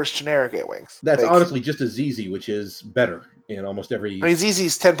 3/4 generic A-wings. That's like, honestly just a ZZ, which is better in almost every. I mean,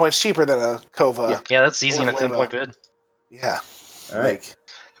 ZZ's 10 points cheaper than a Kova. Yeah, that's ZZ in a 10-point bid. Yeah. All right.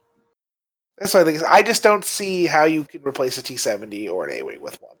 That's what I think. I just don't see how you can replace a T-70 or an A-wing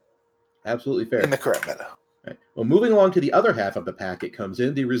with one. Absolutely fair. In the current meta. Right. Well, moving along to the other half of the pack, it comes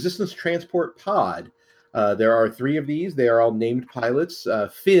in the Resistance Transport Pod. There are 3 of these. They are all named pilots.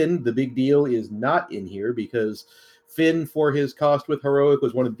 Finn, the big deal, is not in here because Finn, for his cost with Heroic,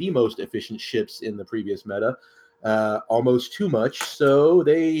 was one of the most efficient ships in the previous meta. Almost too much, so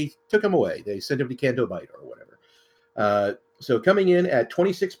they took him away. They sent him to Canto Bight or whatever. So coming in at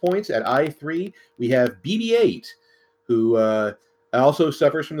 26 points at I3, we have BB-8, who also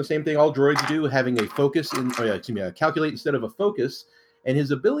suffers from the same thing all droids do, having a focus a calculate instead of a focus, and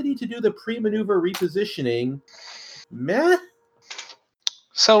his ability to do the pre-maneuver repositioning, meh.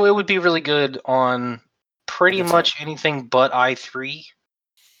 So it would be really good on pretty much anything but I3,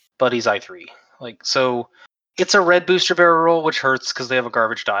 but he's I3. Like, so it's a red booster barrel roll, which hurts because they have a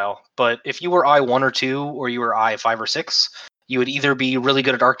garbage dial. But if you were I1 or 2, or you were I5 or 6, you would either be really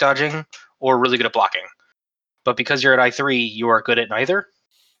good at arc dodging or really good at blocking. But because you're at I3, you are good at neither. At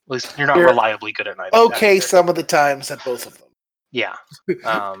least you're not reliably good at neither. Okay, some of the times at both of them. Yeah.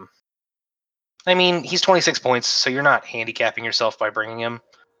 I mean, he's 26 points, so you're not handicapping yourself by bringing him.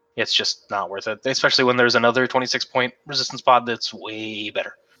 It's just not worth it, especially when there's another 26-point resistance pod that's way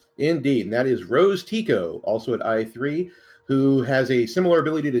better. Indeed, and that is Rose Tico, also at I3, who has a similar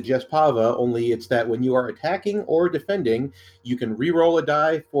ability to Jess Pava, only it's that when you are attacking or defending, you can re-roll a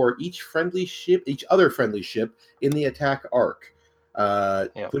die for each other friendly ship in the attack arc.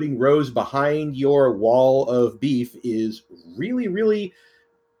 Putting Rose behind your wall of beef is really, really...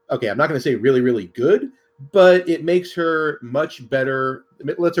 Okay, I'm not going to say really, really good, but it makes her much better.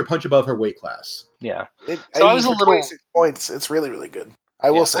 It lets her punch above her weight class. Yeah. So I was a little 26 points. It's really, really good.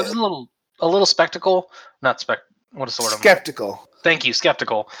 I will say. I was a little skeptical. What is the word? Skeptical. Thank you,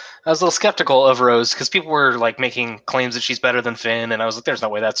 skeptical. I was a little skeptical of Rose because people were like making claims that she's better than Finn, and I was like, "There's no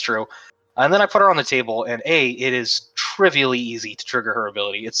way that's true." And then I put her on the table, and it is trivially easy to trigger her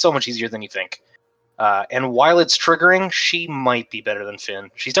ability. It's so much easier than you think. And while it's triggering, she might be better than Finn.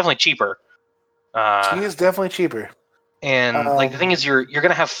 She's definitely cheaper. She is definitely cheaper. And like the thing is, you're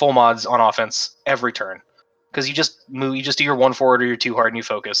gonna have full mods on offense every turn because you just do your 1 forward or your 2 hard and you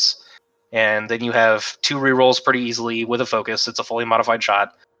focus, and then you have 2 rerolls pretty easily with a focus. It's a fully modified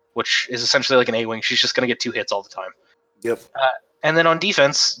shot, which is essentially like an A-wing. She's just gonna get 2 hits all the time. Yep. And then on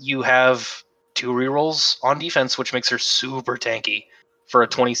defense, you have 2 rerolls on defense, which makes her super tanky for a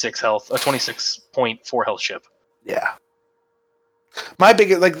 26.4 health ship. Yeah. My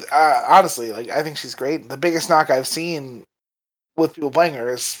biggest, honestly, I think she's great. The biggest knock I've seen with people playing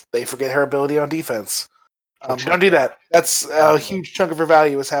her is they forget her ability on defense. Don't do that. That's a huge chunk of her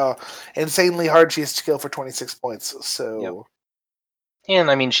value is how insanely hard she is to kill for 26 points. So, yep.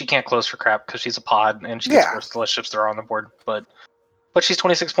 And I mean, she can't close for crap because she's a pod and she gets worse the less ships there are on the board. But she's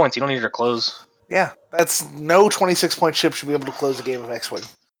 26 points. You don't need her to close. Yeah, that's no 26-point ship should be able to close a game of X-Wing.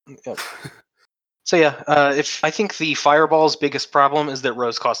 Yep. So yeah, I think the Fireball's biggest problem is that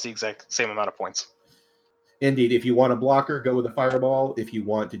Rose costs the exact same amount of points. Indeed, if you want a blocker, go with a Fireball. If you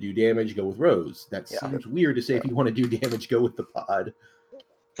want to do damage, go with Rose. That seems weird to say. If you want to do damage, go with the pod.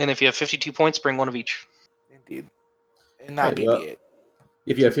 And if you have 52 points, bring one of each. Indeed. And not BB-8.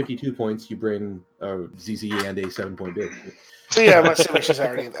 If you have 52 points, you bring a ZZ and a 7-point bid. So yeah, I'm assuming she's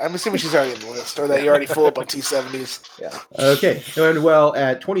already in the list, or that you're already full up on T70s. Yeah. Okay. And well,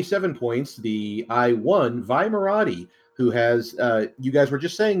 at 27 points, the I-1, Vi Marati, who has, you guys were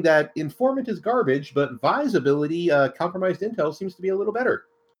just saying that Informant is garbage, but Vi's ability, Compromised Intel, seems to be a little better.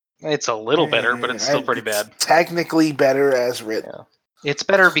 It's a little better, but it's still pretty bad. Technically better as written. Yeah. It's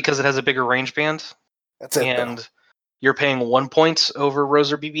better because it has a bigger range band. That's it. And you're paying 1 point over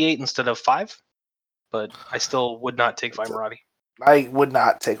Rose or BB-8 instead of 5. But I still would not take Vi Marati. I would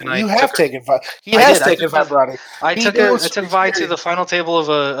not take. And you have taken Vi. He has taken Vi Marati. I took Vi to the final table of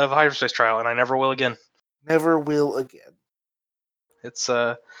a hyperspace trial, and I never will again. Never will again. It's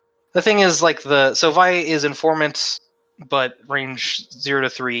the thing is so Vi is Informant, but range 0 to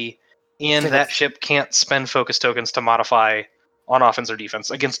 3, and that ship can't spend focus tokens to modify on offense or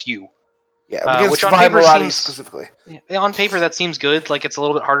defense against you. Yeah, which on paper seems specifically. On paper that seems good. Like it's a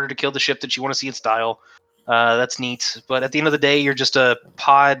little bit harder to kill the ship that you want to see its dial. That's neat. But at the end of the day, you're just a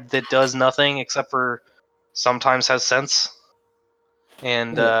pod that does nothing except for sometimes has sense.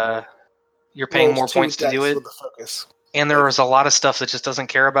 And you're paying more points to do it. And there is a lot of stuff that just doesn't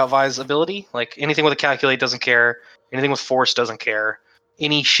care about Vi's ability. Like anything with a calculate doesn't care. Anything with force doesn't care.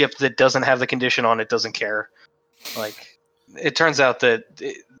 Any ship that doesn't have the condition on it doesn't care. Like it turns out that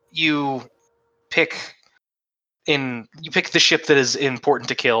you pick the ship that is important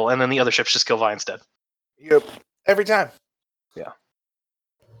to kill, and then the other ships just kill Vi instead. Yep, every time. Yeah.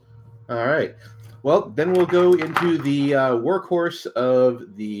 All right. Well, then we'll go into the workhorse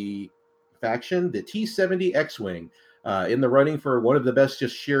of the faction, the T-70 X-Wing, in the running for one of the best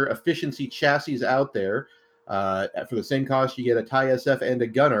just sheer efficiency chassis out there. For the same cost, you get a TIE SF and a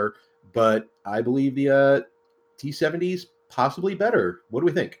gunner, but I believe the T-70 is possibly better. What do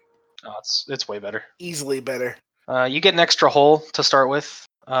we think? Oh, it's way better. Easily better. You get an extra hull to start with.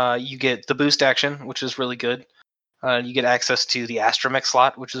 You get the boost action, which is really good. You get access to the astromech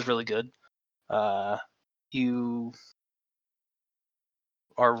slot, which is really good. You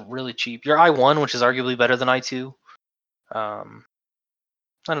are really cheap. Your I-1, which is arguably better than I-2.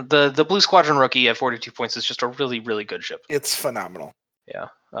 And the Blue Squadron rookie at 42 points is just a really, really good ship. It's phenomenal. Yeah.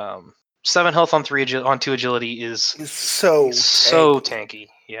 7 health on 2 agility is so tanky.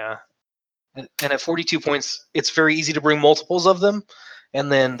 Yeah. And at 42 points, it's very easy to bring multiples of them. And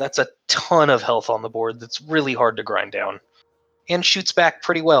then that's a ton of health on the board that's really hard to grind down. And shoots back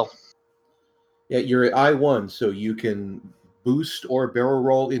pretty well. Yeah, you're at I-1, so you can boost or barrel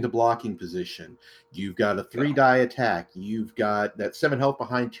roll into blocking position. You've got a 3-die attack. You've got that 7 health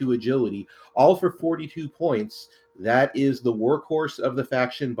behind 2 agility, all for 42 points. That is the workhorse of the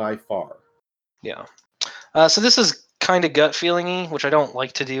faction by far. Yeah. So this is kind of gut feeling-y, which I don't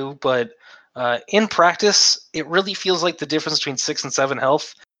like to do, but in practice, it really feels like the difference between 6 and 7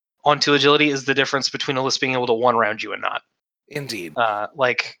 health on 2 agility is the difference between a list being able to one-round you and not. Indeed.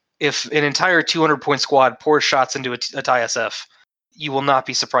 Like, if an entire 200-point squad pours shots into a TIE SF, you will not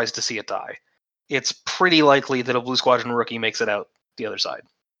be surprised to see it die. It's pretty likely that a Blue Squadron rookie makes it out the other side.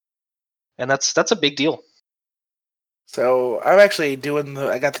 And that's a big deal. So I'm actually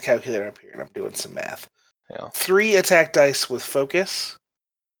I got the calculator up here, and I'm doing some math. Yeah. 3 attack dice with focus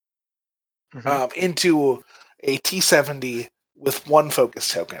into a T-70 with 1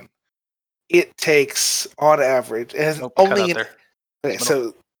 focus token. It takes, on average, it has only... Okay,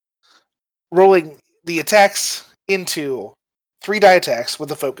 so rolling the attacks into 3-die attacks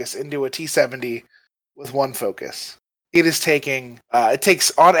with a focus into a T-70 with 1 focus. It is taking, it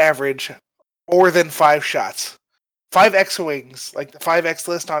takes, on average, more than 5 shots 5 X-Wings, like the 5X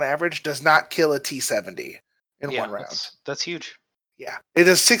list on average, does not kill a T-70 in one round. That's huge. Yeah. It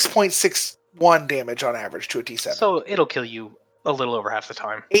does 6.61 damage on average to a T-7. So it'll kill you a little over half the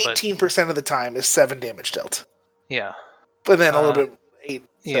time. 18% of the time is 7 damage dealt. Yeah. But then a little bit 8. So.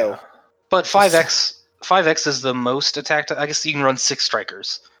 Yeah. But 5X is the most attack. I guess you can run 6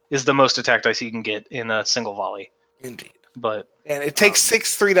 strikers. Is the most attack dice you can get in a single volley. Indeed. And it takes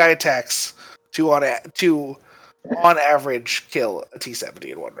 6 3-die attacks to on average kill a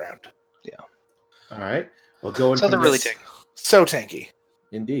T-70 in one round. Yeah. All right. Well, going so they're really tanky. So tanky.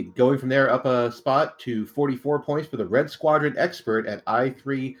 Indeed. Going from there up a spot to 44 points for the Red Squadron Expert at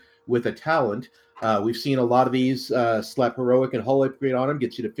I3 with a talent. We've seen a lot of these slap Heroic and Hull Upgrade on them,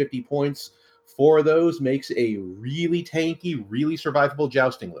 gets you to 50 points. 4 of those makes a really tanky, really survivable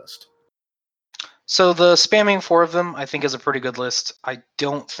jousting list. So the spamming 4 of them, I think, is a pretty good list. I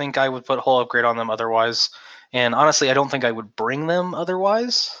don't think I would put Hull Upgrade on them otherwise. And honestly, I don't think I would bring them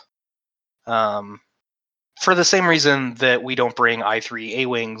otherwise. For the same reason that we don't bring I3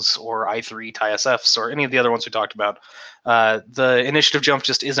 A-Wings or I3 TIE SFs or any of the other ones we talked about. The initiative jump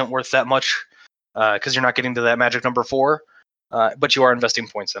just isn't worth that much because you're not getting to that magic number 4, but you are investing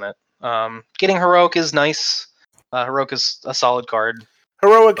points in it. Getting Heroic is nice. Heroic is a solid card.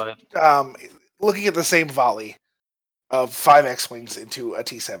 Heroic, looking at the same volley of 5 X-Wings into a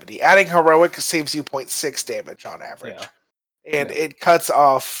T-70, adding Heroic saves you 0.6 damage on average. Yeah. And it cuts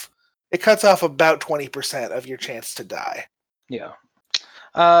off about 20% of your chance to die. Yeah.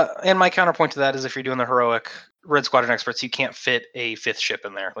 And my counterpoint to that is if you're doing the Heroic Red Squadron Experts, you can't fit a 5th ship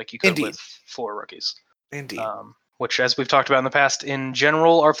in there like you could with 4 rookies. Indeed. Which, as we've talked about in the past, in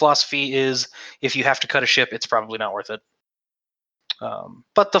general, our philosophy is if you have to cut a ship, it's probably not worth it.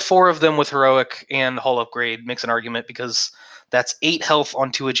 But the 4 of them with Heroic and Hull Upgrade makes an argument because that's 8 health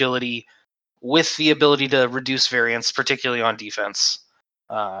on 2 agility with the ability to reduce variance, particularly on defense,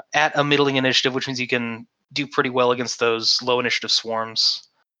 at a middling initiative, which means you can do pretty well against those low initiative swarms.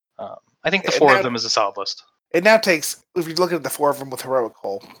 I think the 4 of them is a solid list. It now takes, if you look at the 4 of them with Heroic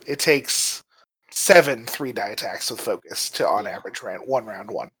Hull, it takes 7 3-die attacks with focus to on average round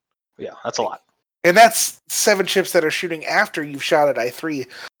 1. Yeah, that's a lot. And that's 7 ships that are shooting after you've shot at I3.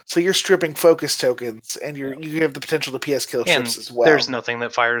 So you're stripping focus tokens, and you have the potential to PS kill ships as well. There's nothing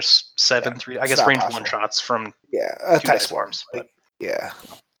that fires 7 3. I guess range 1 shots from TIE swarms. Yeah.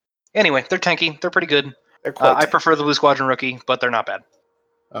 Anyway, they're tanky. They're pretty good. They're quite I prefer the Blue Squadron Rookie, but they're not bad.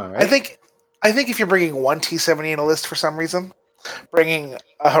 All right. I think if you're bringing 1 T-70 in a list for some reason, bringing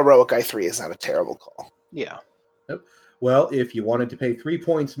a Heroic I3 is not a terrible call. Yeah. Yep. Well, if you wanted to pay 3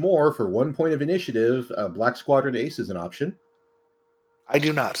 points more for 1 point of initiative, Black Squadron Ace is an option. I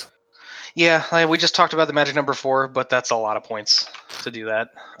do not. Yeah, we just talked about the magic number 4, but that's a lot of points to do that.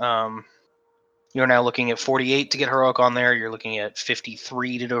 You're now looking at 48 to get Heroic on there. You're looking at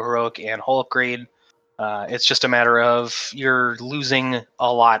 53 to do Heroic and Hull Upgrade. It's just a matter of you're losing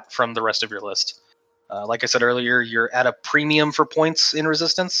a lot from the rest of your list. Like I said earlier, you're at a premium for points in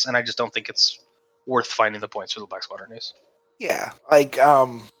Resistance, and I just don't think it's worth finding the points for the Black Squadron Ace. Yeah,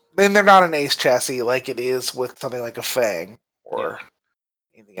 then they're not an Ace chassis like it is with something like a Fang or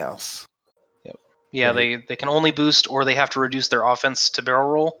anything else. Yep. Yeah, they can only boost or they have to reduce their offense to barrel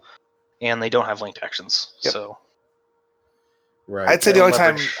roll, and they don't have linked actions. Yep. So, right. I'd say the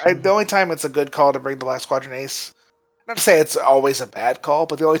only time it's a good call to bring the Black Squadron Ace. Not to say it's always a bad call,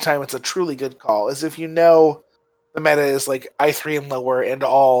 but the only time it's a truly good call is if you know the meta is like I3 and lower and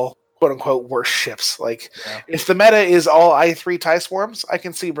all quote-unquote worse ships. If the meta is all I3 TIE swarms, I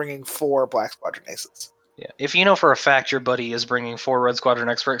can see bringing 4 Black Squadron Aces. Yeah, if you know for a fact your buddy is bringing 4 Red Squadron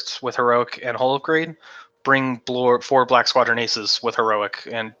Experts with Heroic and Hull Upgrade, bring 4 Black Squadron Aces with Heroic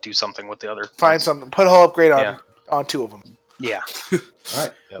and do something with the other. Find something. Put Hull Upgrade on 2 of them. Yeah. All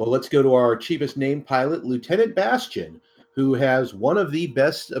right. Yep. Well, let's go to our cheapest named pilot, Lieutenant Bastion, who has one of the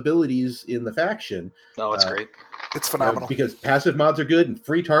best abilities in the faction. Oh, it's great. It's phenomenal. Because passive mods are good and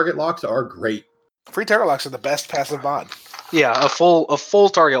free target locks are great. Free target locks are the best passive mod. Yeah, a full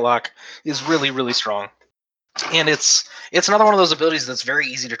target lock is really, really strong. And it's another one of those abilities that's very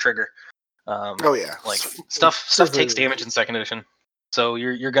easy to trigger. Stuff takes damage in second edition. So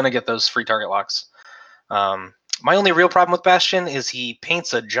you're gonna get those free target locks. My only real problem with Bastion is he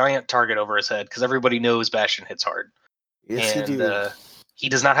paints a giant target over his head because everybody knows Bastion hits hard. Yes, he do. He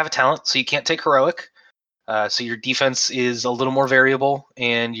does not have a talent, so you can't take Heroic. So your defense is a little more variable,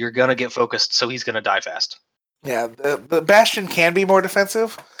 and you're gonna get focused, so he's gonna die fast. Yeah, the Bastion can be more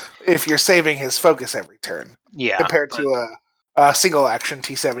defensive if you're saving his focus every turn. Yeah, compared to single action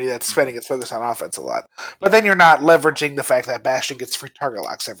T-70 that's spending its focus on offense a lot. But then you're not leveraging the fact that Bastion gets free target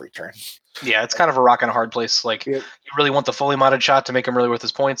locks every turn. Yeah, it's kind of a rock and a hard place. Like, Yep. you really want the fully modded shot to make him really worth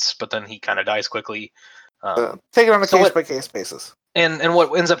his points, but then he kind of dies quickly. Take it on a so case-by-case basis. And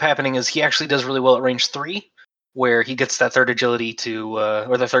what ends up happening is he actually does really well at range 3, where he gets that third agility to,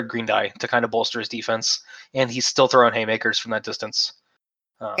 or the third green die to kind of bolster his defense, and he's still throwing haymakers from that distance.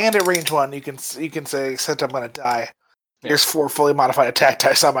 And at range 1, you can say, except I'm going to die. Here's 4 fully modified attack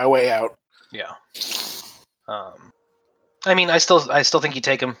dice on my way out. Yeah. I mean, I still think you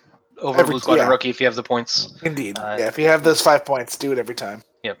take him over Blue Squadron Rookie if you have the points. Indeed. If you have those 5 points, do it every time.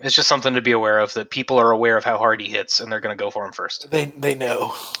 Yeah, it's just something to be aware of, that people are aware of how hard he hits, and they're going to go for him first. They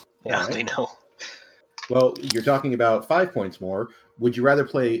know. Yeah, they know. Well, you're talking about 5 points more. Would you rather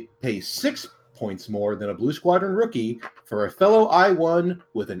pay 6 points more than a Blue Squadron Rookie for a fellow I-1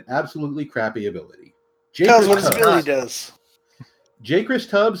 with an absolutely crappy ability? Tells what his ability does. J. Chris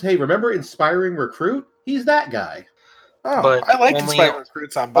Tubbs, hey, remember Inspiring Recruit? He's that guy. Oh, But I like only- Inspiring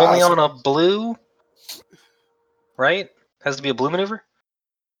Recruits on boss. Only on a blue, right? Has to be a blue maneuver?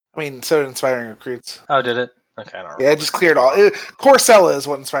 I mean, so did Inspiring Recruits. Oh, did it? Okay, I don't know. Yeah, it just cleared all. Corcella is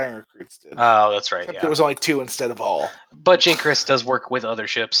what Inspiring Recruits did. Oh, that's right. Except Yeah. There was only 2 instead of all. But J. Chris does work with other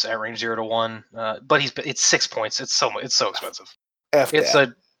ships at range 0 to 1. But it's 6 points. It's so expensive.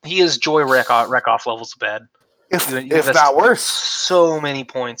 He is joy wreck off levels bad. If You not invest worse. So many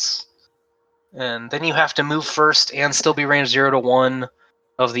points, and then you have to move first and still be range 0 to 1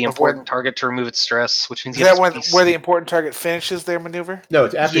 of the important target to remove its stress, which means Is that where the important target finishes their maneuver? No,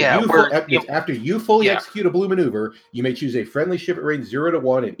 it's after after you fully Yeah. execute a blue maneuver, you may choose a friendly ship at range 0 to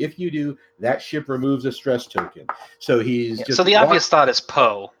 1, and if you do, that ship removes a stress token. So he's just so the obvious thought is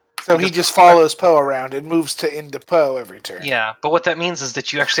Poe. So he just follows Poe around and moves into Poe every turn. Yeah, but what that means is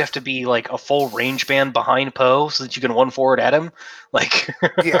that you actually have to be like a full range band behind Poe so that you can one forward at him. Like,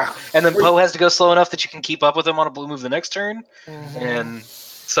 Yeah. and then Poe has to go slow enough that you can keep up with him on a blue move the next turn. Mhm. And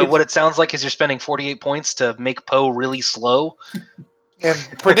so what it sounds like is you're spending 48 points to make Poe really slow. And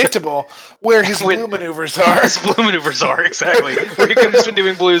predictable where his blue maneuvers are. His blue maneuvers are, exactly. Where you could have just been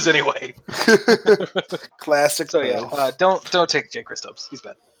doing blues anyway. Classic. So yeah, don't take J. Chris Tubbs. He's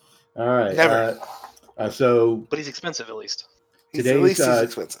bad. All right. Never. But he's expensive at least. At least he's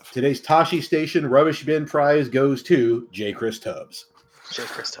expensive. Today's Tashi Station Rubbish Bin prize goes to J. Chris Tubbs. J.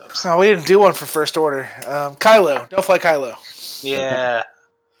 Chris Tubbs. Oh, we didn't do one for first order. Kylo. Don't fly Kylo. Yeah.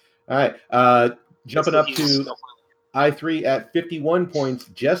 All right. Jumping up to I3 at 51 points,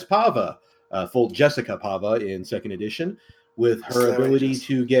 Jess Pava, full Jessica Pava in second edition, with her So ability outrageous.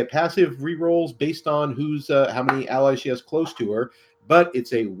 to get passive rerolls based on how many allies she has close to her. But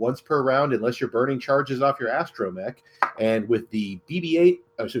it's a once per round unless you're burning charges off your astromech. And with the the BB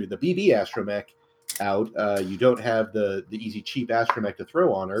astromech out, you don't have the easy cheap astromech to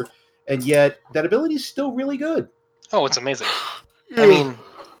throw on her. And yet that ability is still really good. Oh, it's amazing. I mean,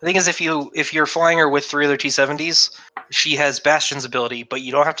 the thing is, if you're flying her with 3 other T-70s, she has Bastion's ability, but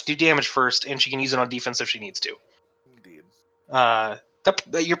you don't have to do damage first, and she can use it on defense if she needs to. Indeed.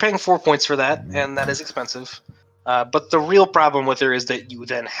 You're paying 4 points for that, and that is expensive. But the real problem with her is that you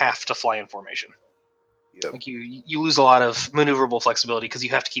then have to fly in formation. Yep. Like you lose a lot of maneuverable flexibility because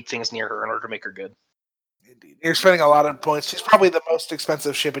you have to keep things near her in order to make her good. Indeed. You're spending a lot of points. She's probably the most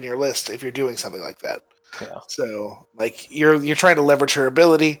expensive ship in your list if you're doing something like that. Yeah. So, like, you're trying to leverage her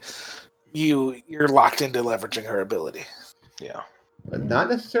ability. You're locked into leveraging her ability. Yeah. But not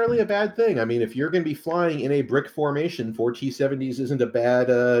necessarily a bad thing. I mean, if you're going to be flying in a brick formation, 4 T-70s isn't a bad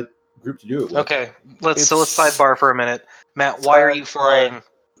group to do it with. Okay. Let's sidebar for a minute. Matt, why are you flying?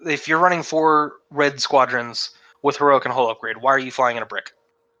 If you're running 4 red squadrons with heroic and hull upgrade, why are you flying in a brick?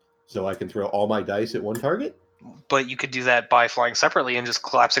 So I can throw all my dice at one target? But you could do that by flying separately and just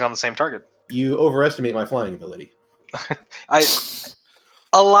collapsing on the same target. You overestimate my flying ability.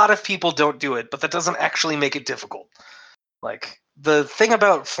 A lot of people don't do it, but that doesn't actually make it difficult. Like, the thing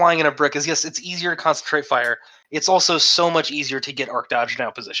about flying in a brick is, yes, it's easier to concentrate fire. It's also so much easier to get arc dodge now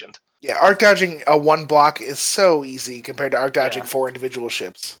positioned. Yeah, arc dodging a 1 block is so easy compared to arc dodging 4 individual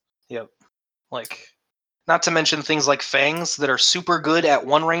ships. Yep. Like, not to mention things like Fangs that are super good at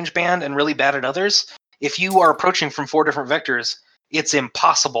one range band and really bad at others. If you are approaching from 4 different vectors, it's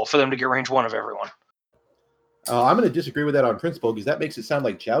impossible for them to get range 1 of everyone. I'm going to disagree with that on principle because that makes it sound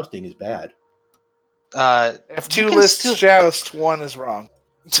like jousting is bad. If 2 lists joust, 1 is wrong.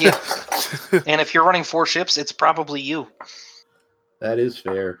 Yeah. And if you're running 4 ships, it's probably you. That is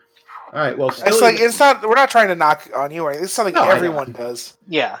fair. All right. Well, it's not. We're not trying to knock on you or anything. It's something everyone does.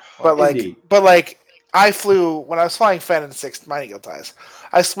 Yeah. But I flew when I was flying Fen in 6th Mining Guild ties.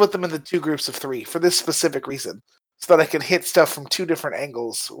 I split them into 2 groups of 3 for this specific reason. so that I can hit stuff from 2 different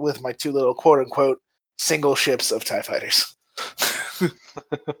angles with my 2 little quote-unquote single ships of TIE fighters.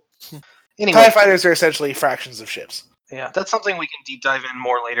 Anyway, TIE fighters are essentially fractions of ships. yeah, that's something we can deep dive in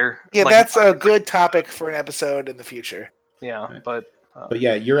more later. Yeah, Like, that's a good topic for an episode in the future. Yeah, Right. but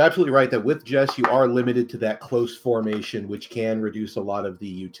yeah, you're absolutely right that with Jess, you are limited to that close formation, which can reduce a lot of the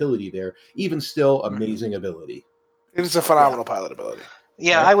utility there. Even still, amazing ability. It is a phenomenal pilot ability.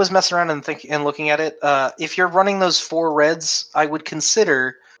 yeah, Right. I was messing around and looking at it. If you're running those 4 reds, I would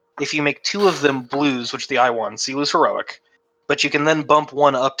consider if you make 2 of them blues, which the I1, so you lose heroic, but you can then bump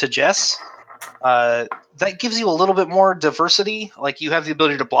 1 up to Jess. That gives you a little bit more diversity. Like, you have the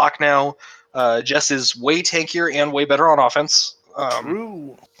ability to block now. Jess is way tankier and way better on offense.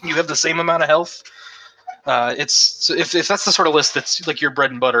 True. You have the same amount of health. It's so if that's the sort of list that's like your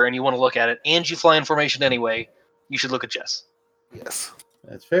bread and butter, and you want to look at it, and you fly in formation anyway, you should look at Jess. Yes.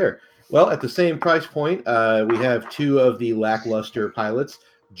 That's fair. Well, at the same price point, we have 2 of the lackluster pilots,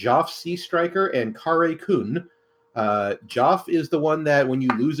 Joff Sea Striker and Kare Kun. Joff is the one that when you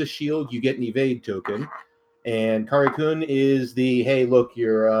lose a shield, you get an evade token. And Kare Kun is the, hey, look,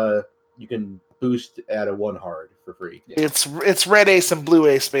 you can boost at a 1 hard for free. It's red ace and blue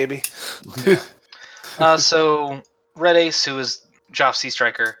ace, baby. So Red Ace, who is Joff Sea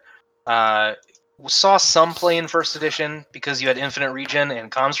Striker, saw some play in first edition because you had infinite regen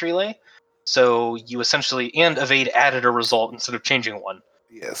and comms relay. So you essentially, and evade added a result instead of changing 1.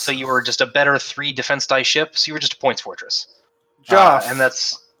 Yes. So you were just a better 3 defense die ship. So you were just a points fortress. Joff And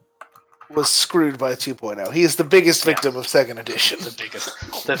that's was screwed by 2.0. He is the biggest victim of second edition. the biggest.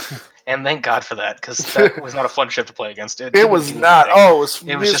 And thank God for that, because that was not a fun ship to play against. It was not. Oh,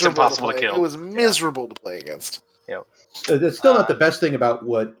 it was just impossible to play. kill. It was miserable to play against. That's still not the best thing about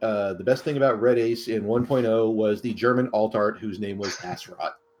what the best thing about Red Ace in 1.0 was the German alt art whose name was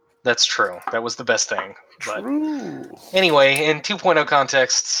Asrot. That's true. That was the best thing. But True. anyway, in 2.0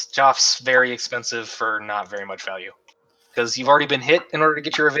 contexts, Joff's very expensive for not very much value. Because you've already been hit in order to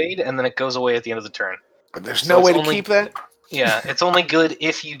get your evade, and then it goes away at the end of the turn. But there's So no it's way to only- keep that. Yeah, it's only good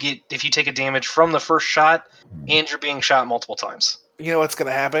if you take a damage from the first shot and you're being shot multiple times. You know what's going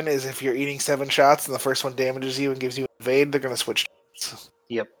to happen is if you're eating 7 shots and the first one damages you and gives you an evade, they're going to switch.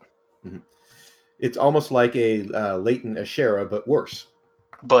 Yep. It's almost like a latent Ashera, but worse.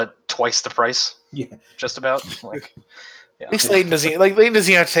 But twice the price. Yeah. Just about. Like, At least Layton doesn't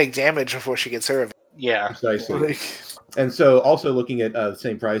have to take damage before she gets her evade. yeah. Precisely. Like, And so, also looking at the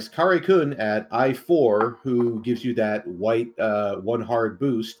same price, Kare Kun at I4, who gives you that white 1 hard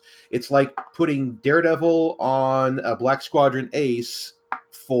boost. It's like putting Daredevil on a Black Squadron Ace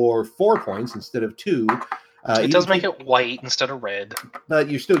for 4 points instead of 2. It does make it white instead of red. But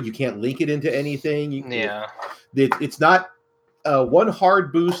you can't link it into anything. Yeah. It's not 1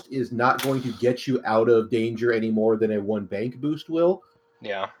 hard boost is not going to get you out of danger any more than a 1 bank boost will.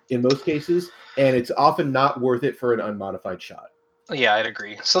 Yeah. In most cases, and it's often not worth it for an unmodified shot. Yeah, I'd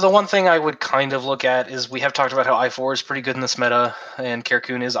agree. So the one thing I would kind of look at is we have talked about how I4 is pretty good in this meta, and Kare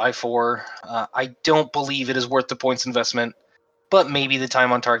Kun is I4. I don't believe it is worth the points investment, but maybe the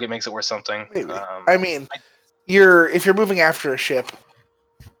time on target makes it worth something. maybe. I mean, if you're moving after a ship,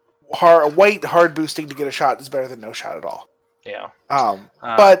 white hard boosting to get a shot is better than no shot at all. Yeah.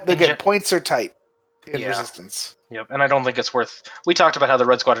 But again, points are tight in Yeah. resistance. Yep, and I don't think it's worth. We talked about how the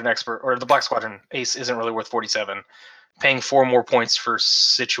Red Squadron Expert or the Black Squadron Ace isn't really worth 47. Paying 4 more points for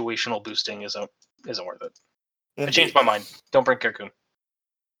situational boosting isn't worth it. I changed my mind. Don't bring Kare Kun.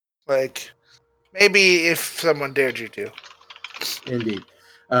 Like, maybe if someone dared you to. Indeed.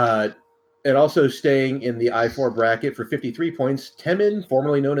 And also staying in the I4 bracket for 53 points, Temin,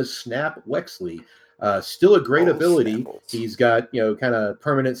 formerly known as Snap Wexley. Still a great ability. Snapples. He's got, kind of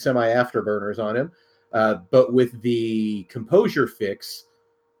permanent semi-afterburners on him. But with the composure fix,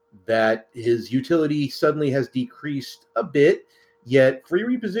 that his utility suddenly has decreased a bit, yet free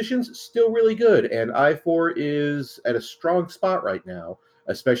repositions still really good. And I4 is at a strong spot right now,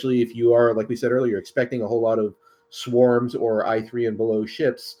 especially if you are, like we said earlier, expecting a whole lot of swarms or I3 and below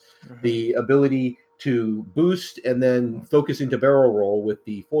ships. The ability to boost and then focus into barrel roll with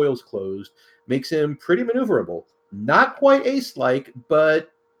the foils closed makes him pretty maneuverable. Not quite ace-like,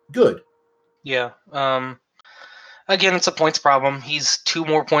 but good. Yeah. Again, it's a points problem. He's 2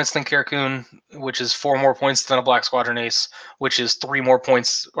 more points than Kare Kun, which is 4 more points than a Black Squadron Ace, which is 3 more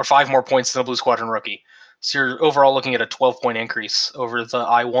points or 5 more points than a Blue Squadron Rookie. So you're overall looking at a 12-point increase over the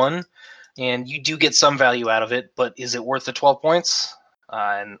I1, and you do get some value out of it, but is it worth the 12 points?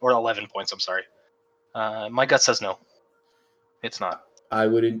 Or 11 points, I'm sorry. My gut says no. It's not. I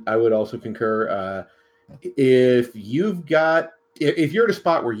would also concur. If you've got if you're at a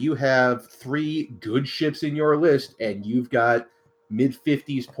spot where you have 3 good ships in your list and you've got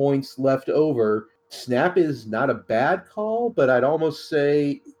mid-50s points left over, Snap is not a bad call, but I'd almost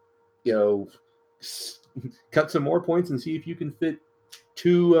say, cut some more points and see if you can fit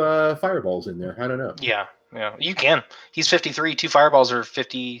 2 fireballs in there. I don't know. Yeah, you can. He's 53. 2 fireballs are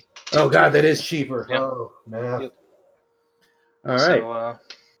 50. Oh God, that is cheaper. Yep. Oh man. Yep. All right. So,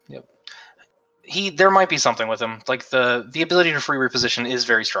 yep. There might be something with him. Like the ability to free reposition is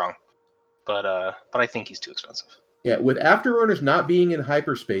very strong, but I think he's too expensive. Yeah, with Afterburners not being in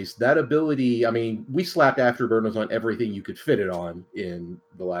hyperspace, that ability, I mean, we slapped Afterburners on everything you could fit it on in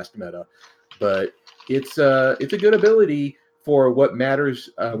the last meta, but it's a good ability for what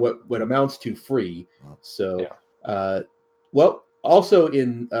matters, what amounts to free. So, well, also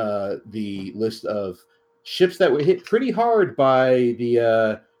in the list of ships that were hit pretty hard by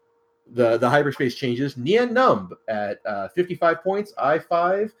the hyperspace changes, Nian Numb at 55 points,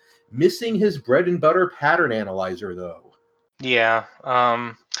 I5, missing his bread and butter pattern analyzer though. Yeah.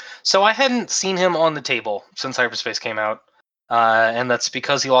 So I hadn't seen him on the table since hyperspace came out, and that's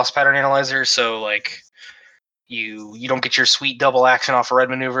because he lost pattern analyzer. So like, you don't get your sweet double action off a red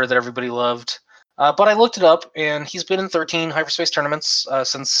maneuver that everybody loved. But I looked it up, and he's been in 13 hyperspace tournaments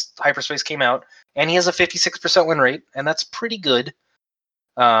since hyperspace came out, and he has a 56% win rate, and that's pretty good.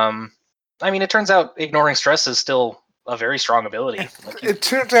 I mean, it turns out ignoring stress is still a very strong ability. It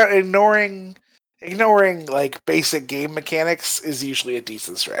turns out ignoring like basic game mechanics is usually a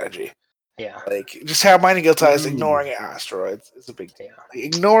decent strategy. Yeah. Like just how Mining Guild ties ignoring asteroids is a big deal. Like,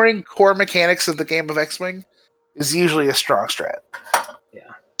 ignoring core mechanics of the game of X-Wing is usually a strong strat.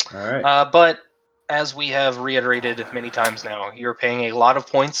 Yeah. All right. But as we have reiterated many times now, you're paying a lot of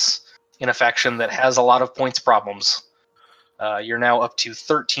points in a faction that has a lot of points problems. You're now up to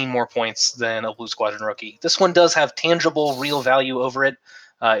 13 more points than a Blue Squadron rookie. This one does have tangible, real value over it.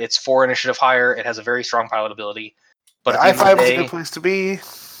 It's 4 initiative higher. It has a very strong pilot ability. But yeah, I5 is a good place to be.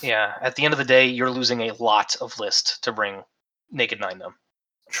 Yeah, at the end of the day, you're losing a lot of list to bring Naked Nine them.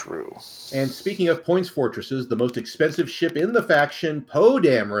 True. And speaking of points fortresses, the most expensive ship in the faction, Poe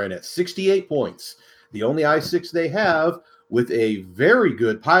Dameron at 68 points. The only I6 they have with a very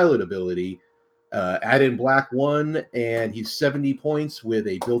good pilot ability. Add in Black 1, and he's 70 points with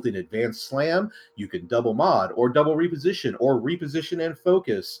a built-in advanced slam. You can double mod, or double reposition, or reposition and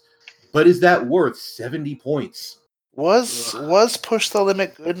focus. But is that worth 70 points? Was Push the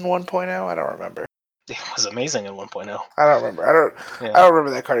Limit good in 1.0? I don't remember. It was amazing in 1.0. I don't remember. I don't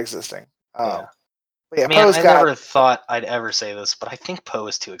remember that card existing. But yeah, Man, I never thought I'd ever say this, but I think Poe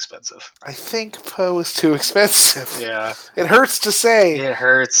is too expensive. I think Poe is too expensive. Yeah. It hurts to say. It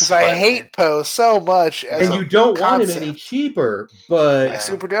hurts. Because I hate Poe so much. And you don't want him any cheaper, but... I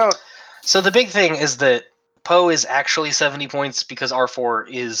super don't. So the big thing is that Poe is actually 70 points because R4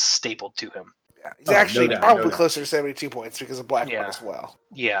 is stapled to him. Yeah, he's actually probably closer to 72 points because of Black 1 as well.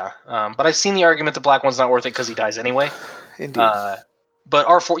 Yeah, but I've seen the argument that Black 1's not worth it because he dies anyway. Indeed. But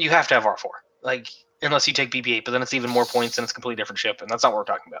R4, you have to have R4. Like, unless you take BB-8, but then it's even more points and it's a completely different ship, and that's not what we're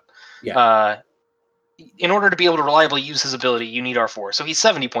talking about. Yeah. In order to be able to reliably use his ability, you need R4. So he's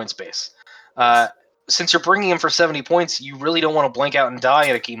 70 points base. Since you're bringing him for 70 points, you really don't want to blank out and die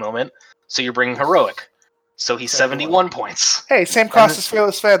at a key moment, so you're bringing Heroic. So he's 71 points. Hey, same cost as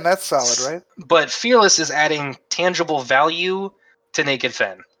Fearless Fen. That's solid, right? But Fearless is adding tangible value to Naked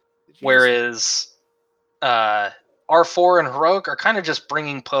Fen, whereas R4 and Heroic are kind of just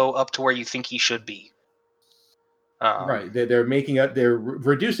bringing Poe up to where you think he should be. Right, they're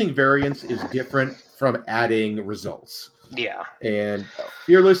reducing variance is different from adding results. Yeah, and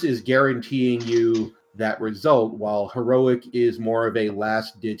Fearless is guaranteeing you that result, while Heroic is more of a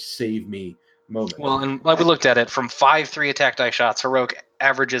last-ditch save me moment. Well, and like we looked at it, from 5-3 attack die shots, Heroic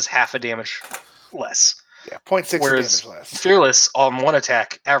averages half a damage less. Yeah, 0.6 whereas damage less. Fearless on 1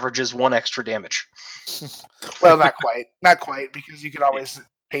 attack averages 1 extra damage. Well, not quite. Not quite, because you can always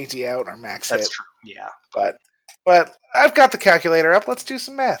paint you out or max That's hit. true, yeah. But I've got the calculator up. Let's do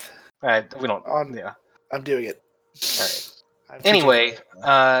some math. We don't. I'm doing it. All right. Anyway,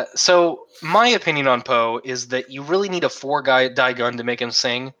 so my opinion on Poe is that you really need a 4-die gun to make him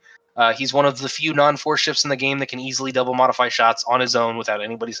sing. He's one of the few non-4 ships in the game that can easily double modify shots on his own without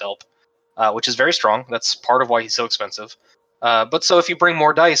anybody's help, which is very strong. That's part of why he's so expensive. But so if you bring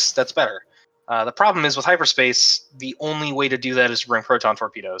more dice, that's better. The problem is with hyperspace, the only way to do that is to bring proton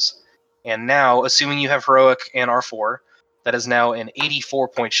torpedoes. And now, assuming you have Heroic and R4, that is now an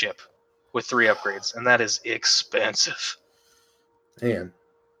 84-point ship with 3 upgrades, and that is expensive. Man.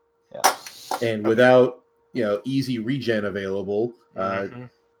 Yeah. And without easy regen available, regen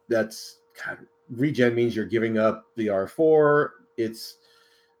means you're giving up the R4,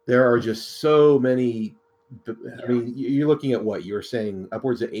 there are just so many. I mean, you're looking at what you were saying,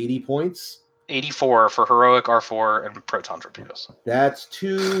 upwards of 80 points. 84 for heroic R4 and proton torpedoes. That's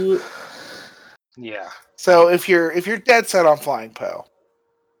too. Yeah. So if you're dead set on flying Poe,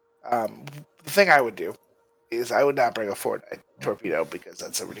 the thing I would do is I would not bring a 4-die torpedo because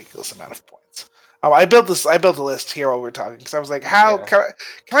that's a ridiculous amount of points. I built a list here while we were talking because I was like, can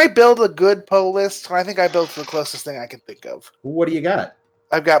I build a good Poe list? And I think I built the closest thing I can think of. What do you got?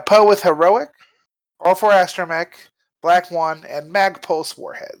 I've got Poe with heroic, R4 astromech, Black One, and Mag Pulse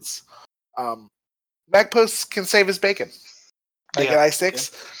warheads. Mag Pulse can save his bacon. Like at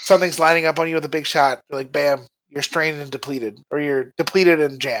I-6, something's lining up on you with a big shot. You're like, bam, you're strained and depleted. Or you're depleted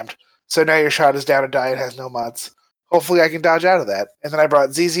and jammed. So now your shot is down a die and has no mods. Hopefully I can dodge out of that. And then I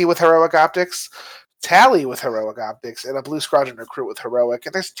brought ZZ with heroic optics, Tally with heroic optics, and a Blue Squadron recruit with heroic.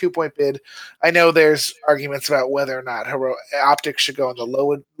 And there's a 2-point bid. I know there's arguments about whether or not heroic optics should go in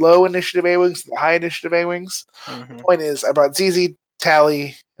the low initiative A-wings and the high initiative A-wings. Mm-hmm. The point is, I brought ZZ,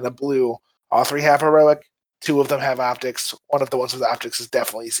 Tally, and a Blue. All 3 have heroic. 2 of them have optics. One of the ones with optics is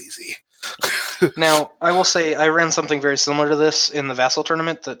definitely ZZ. Now, I will say I ran something very similar to this in the Vassal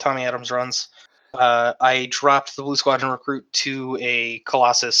tournament that Tommy Adams runs. I dropped the Blue Squadron recruit to a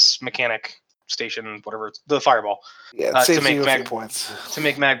Colossus mechanic station, whatever, the Fireball. Yeah, to make mag points. To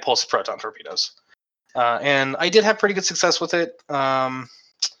make Mag Pulse proton torpedoes. And I did have pretty good success with it.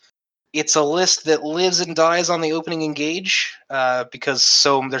 It's a list that lives and dies on the opening engage because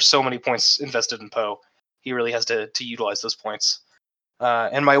there's so many points invested in Poe. He really has to utilize those points.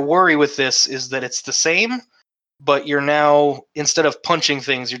 And my worry with this is that it's the same, but you're now, instead of punching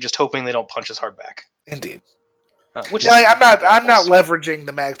things, you're just hoping they don't punch as hard back. Indeed. I'm not leveraging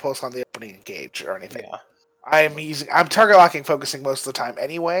the Mag Pulse on the opening engage or anything. Yeah. I'm target locking focusing most of the time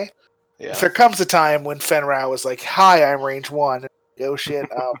anyway. Yeah. If there comes a time when Fenrau is like, hi, I'm range 1, oh shit,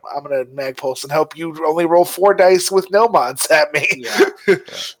 I'm gonna Mag Pulse and help you only roll 4 dice with no mods at me. Yeah.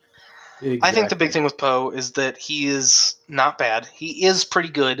 Exactly. I think the big thing with Poe is that he is not bad. He is pretty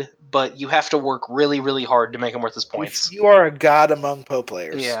good, but you have to work really, really hard to make him worth his points. You are a god among Poe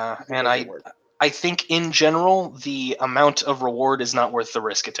players. Yeah, and I think in general, the amount of reward is not worth the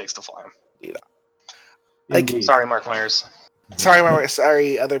risk it takes to fly him. Yeah. Sorry, Mark Myers.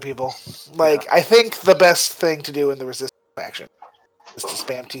 Sorry, other people. I think the best thing to do in the Resistance faction is to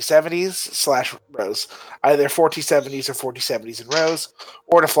spam T70s / rows. Either 4 T70s or 4 T70s in rows,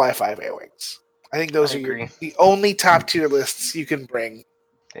 or to fly 5 A-Wings. I think those are the only top tier lists you can bring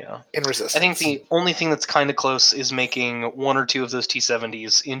in Resistance. I think the only thing that's kind of close is making 1 or 2 of those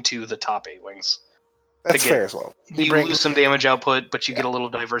T70s into the top A-Wings. That's fair as well. You lose some damage output, but you get a little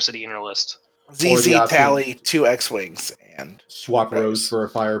diversity in your list. ZZ, Tally, 2 X-Wings, and swap rows for a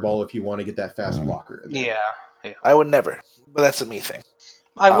Fireball if you want to get that fast blocker. Yeah. I would never. But that's a me thing.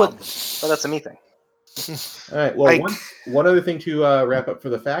 I would, but that's a me thing. All right. Well, one other thing to wrap up for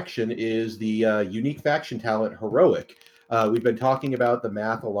the faction is the unique faction talent, Heroic. We've been talking about the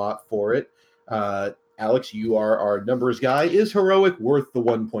math a lot for it. Alex, you are our numbers guy. Is Heroic worth the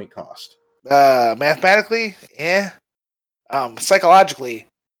 1 point cost? Mathematically, yeah. Psychologically,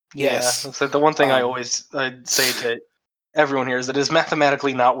 yes. Yeah, so the one thing I'd say to everyone here is that it is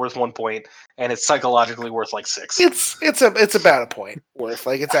mathematically not worth 1 point, and it's psychologically worth 6. It's about a point worth.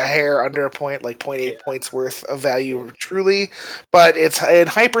 It's a hair under a point, 0.8 points worth of value truly. But it's in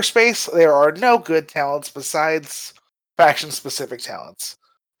hyperspace. There are no good talents besides faction specific talents.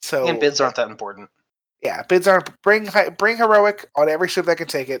 So and bids aren't that important. Yeah, bids aren't. Bring Heroic on every ship that can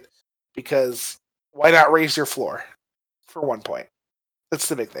take it, because why not raise your floor for 1 point? That's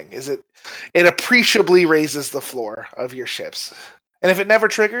the big thing. It appreciably raises the floor of your ships. And if it never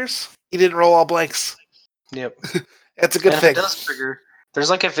triggers, you didn't roll all blanks. Yep. That's a good thing. If it does trigger, there's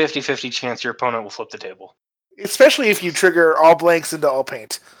a 50-50 chance your opponent will flip the table. Especially if you trigger all blanks into all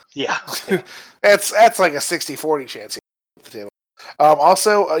paint. Yeah. That's a 60-40 chance you flip the table.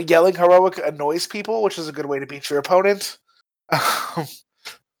 Also, yelling Heroic annoys people, which is a good way to beat your opponent.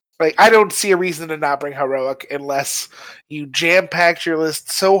 I don't see a reason to not bring Heroic unless you jam-packed your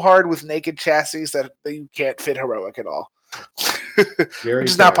list so hard with naked chassis that you can't fit Heroic at all.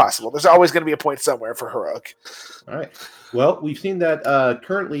 Which is not possible. There's always going to be a point somewhere for Heroic. All right. Well, we've seen that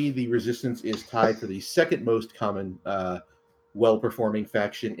currently the Resistance is tied for the second most common well-performing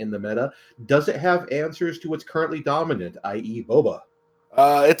faction in the meta. Does it have answers to what's currently dominant, i.e. Boba?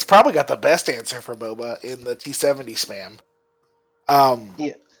 It's probably got the best answer for Boba in the T70 spam.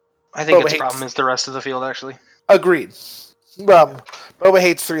 Yeah. I think its problem is the rest of the field, actually. Agreed. Boba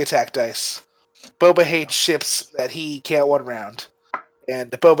hates 3 attack dice. Boba hates ships that he can't one round. And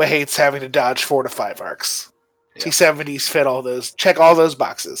Boba hates having to dodge 4 to 5 arcs. Yeah. T70s fit all those. Check all those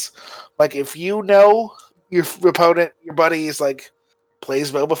boxes. Like if you know your opponent, your buddy is like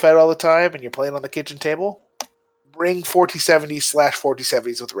plays Boba Fett all the time, and you're playing on the kitchen table, bring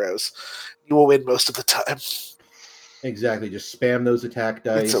 4070s/4070s with Rose. You will win most of the time. Exactly. Just spam those attack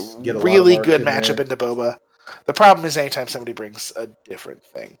dice. It's a get a really lot of good marks in matchup there. into Boba. The problem is anytime somebody brings a different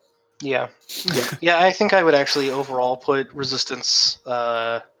thing. Yeah. Yeah, I think I would actually overall put Resistance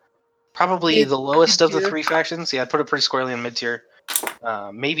probably the lowest of the Mid-tier. 3 factions. Yeah, I'd put it pretty squarely in mid-tier.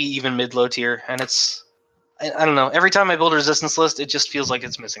 Maybe even mid-low tier. And it's... I don't know. Every time I build a Resistance list, it just feels like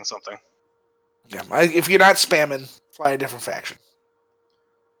it's missing something. Yeah, if you're not spamming, fly a different faction.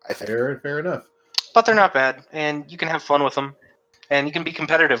 I think. Fair enough. But they're not bad, and you can have fun with them. And you can be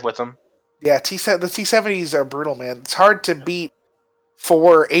competitive with them. Yeah, the T70s are brutal, man. It's hard to beat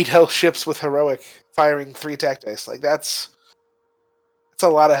 4 8 health ships with heroic firing 3 attack dice. Like that's a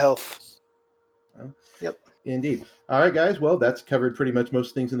lot of health. Yep. Indeed. All right, guys. Well, that's covered pretty much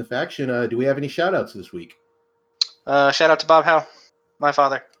most things in the faction. Do we have any shout-outs this week? Shout out to Bob Howe, my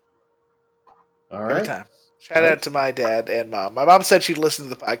father. All Every right. time. Shout out to my dad and mom. My mom said she'd listen to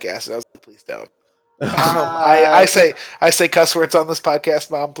the podcast, and I was like, please don't. I say cuss words on this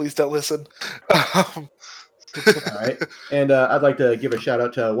podcast, Mom. Please don't listen. All right. And I'd like to give a shout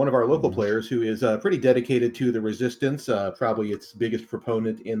out to one of our local players who is pretty dedicated to the Resistance, probably its biggest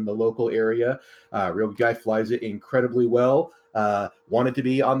proponent in the local area. Real guy, flies it incredibly well. Wanted to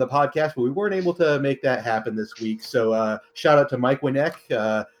be on the podcast, but we weren't able to make that happen this week. So shout out to Mike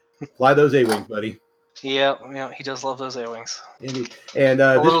Winneck. Fly those A-Wings, buddy. Yeah, he does love those A-Wings. Indeed. And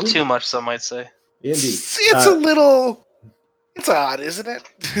A little too much, some might say. Indeed. It's a little... It's odd, isn't it?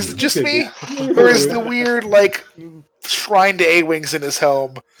 Is it just me? Or is the weird, like, shrine to A-Wings in his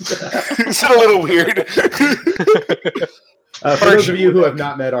home? Is it a little weird? For those of you who have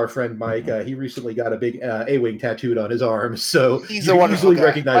not met our friend Mike, he recently got a big A-Wing tattooed on his arm, so He's you a wonderful easily guy.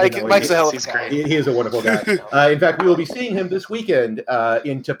 recognize him. Mike's a hell of a He's guy. great. He is a wonderful guy. In fact, we will be seeing him this weekend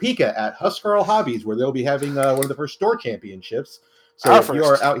in Topeka at Huscarl Hobbies, where they'll be having one of the first store championships. So if you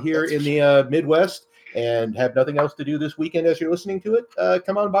are out here in the Midwest and have nothing else to do this weekend as you're listening to it,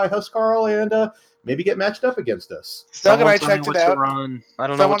 come on by Huscarl and maybe get matched up against us. Doug and I Someone checked tell it me what out. to run. I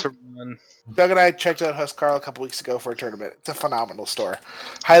don't know what to run. Doug and I checked out Huscarl a couple weeks ago for a tournament. It's a phenomenal store.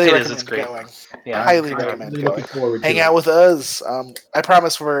 Highly It is, recommend it's great. going. Yeah, Highly I'm recommend really going. looking forward to Hang it. out with us. I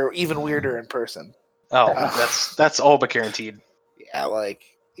promise we're even weirder in person. Oh, that's all but guaranteed. Yeah, like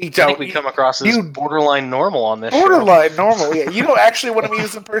you I think don't. we come across as you- borderline normal on this show. Borderline normal. Yeah, you don't actually want to meet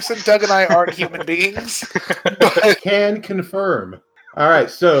us in person. Doug and I aren't human beings. Can confirm. All right,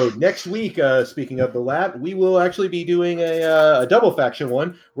 so next week, speaking of the lab, we will actually be doing a double faction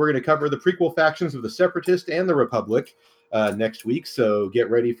one. We're going to cover the prequel factions of the Separatist and the Republic next week, so get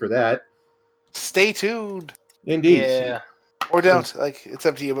ready for that. Stay tuned. Indeed. Yeah. Or don't. Like, it's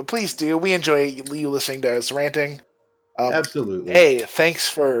up to you. But please do. We enjoy you listening to us ranting. Absolutely. Hey, thanks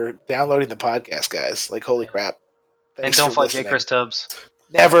for downloading the podcast, guys. Like, holy crap. And Thanks don't for fly listening. J. Chris Tubbs.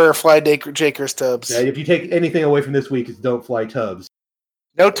 Never fly J. Chris Tubbs. Yeah, if you take anything away from this week, it's don't fly Tubbs.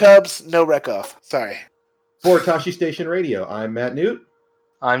 No Tubbs, no wreck off. Sorry. For Tashi Station Radio, I'm Matt Newt.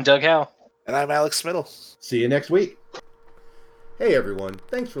 I'm Doug Howe. And I'm Alex Smittle. See you next week. Hey everyone,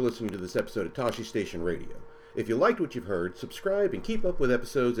 thanks for listening to this episode of Tashi Station Radio. If you liked what you've heard, subscribe and keep up with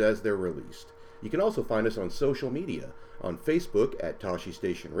episodes as they're released. You can also find us on social media, on Facebook at Tashi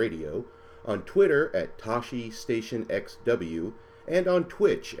Station Radio, on Twitter at Tashi Station XW, and on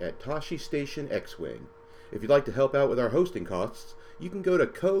Twitch at Tashi Station X-Wing. If you'd like to help out with our hosting costs, you can go to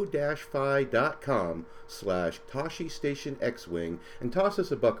ko-fi.com/Tashi Station X-Wing and toss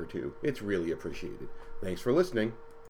us $1 or $2. It's really appreciated. Thanks for listening.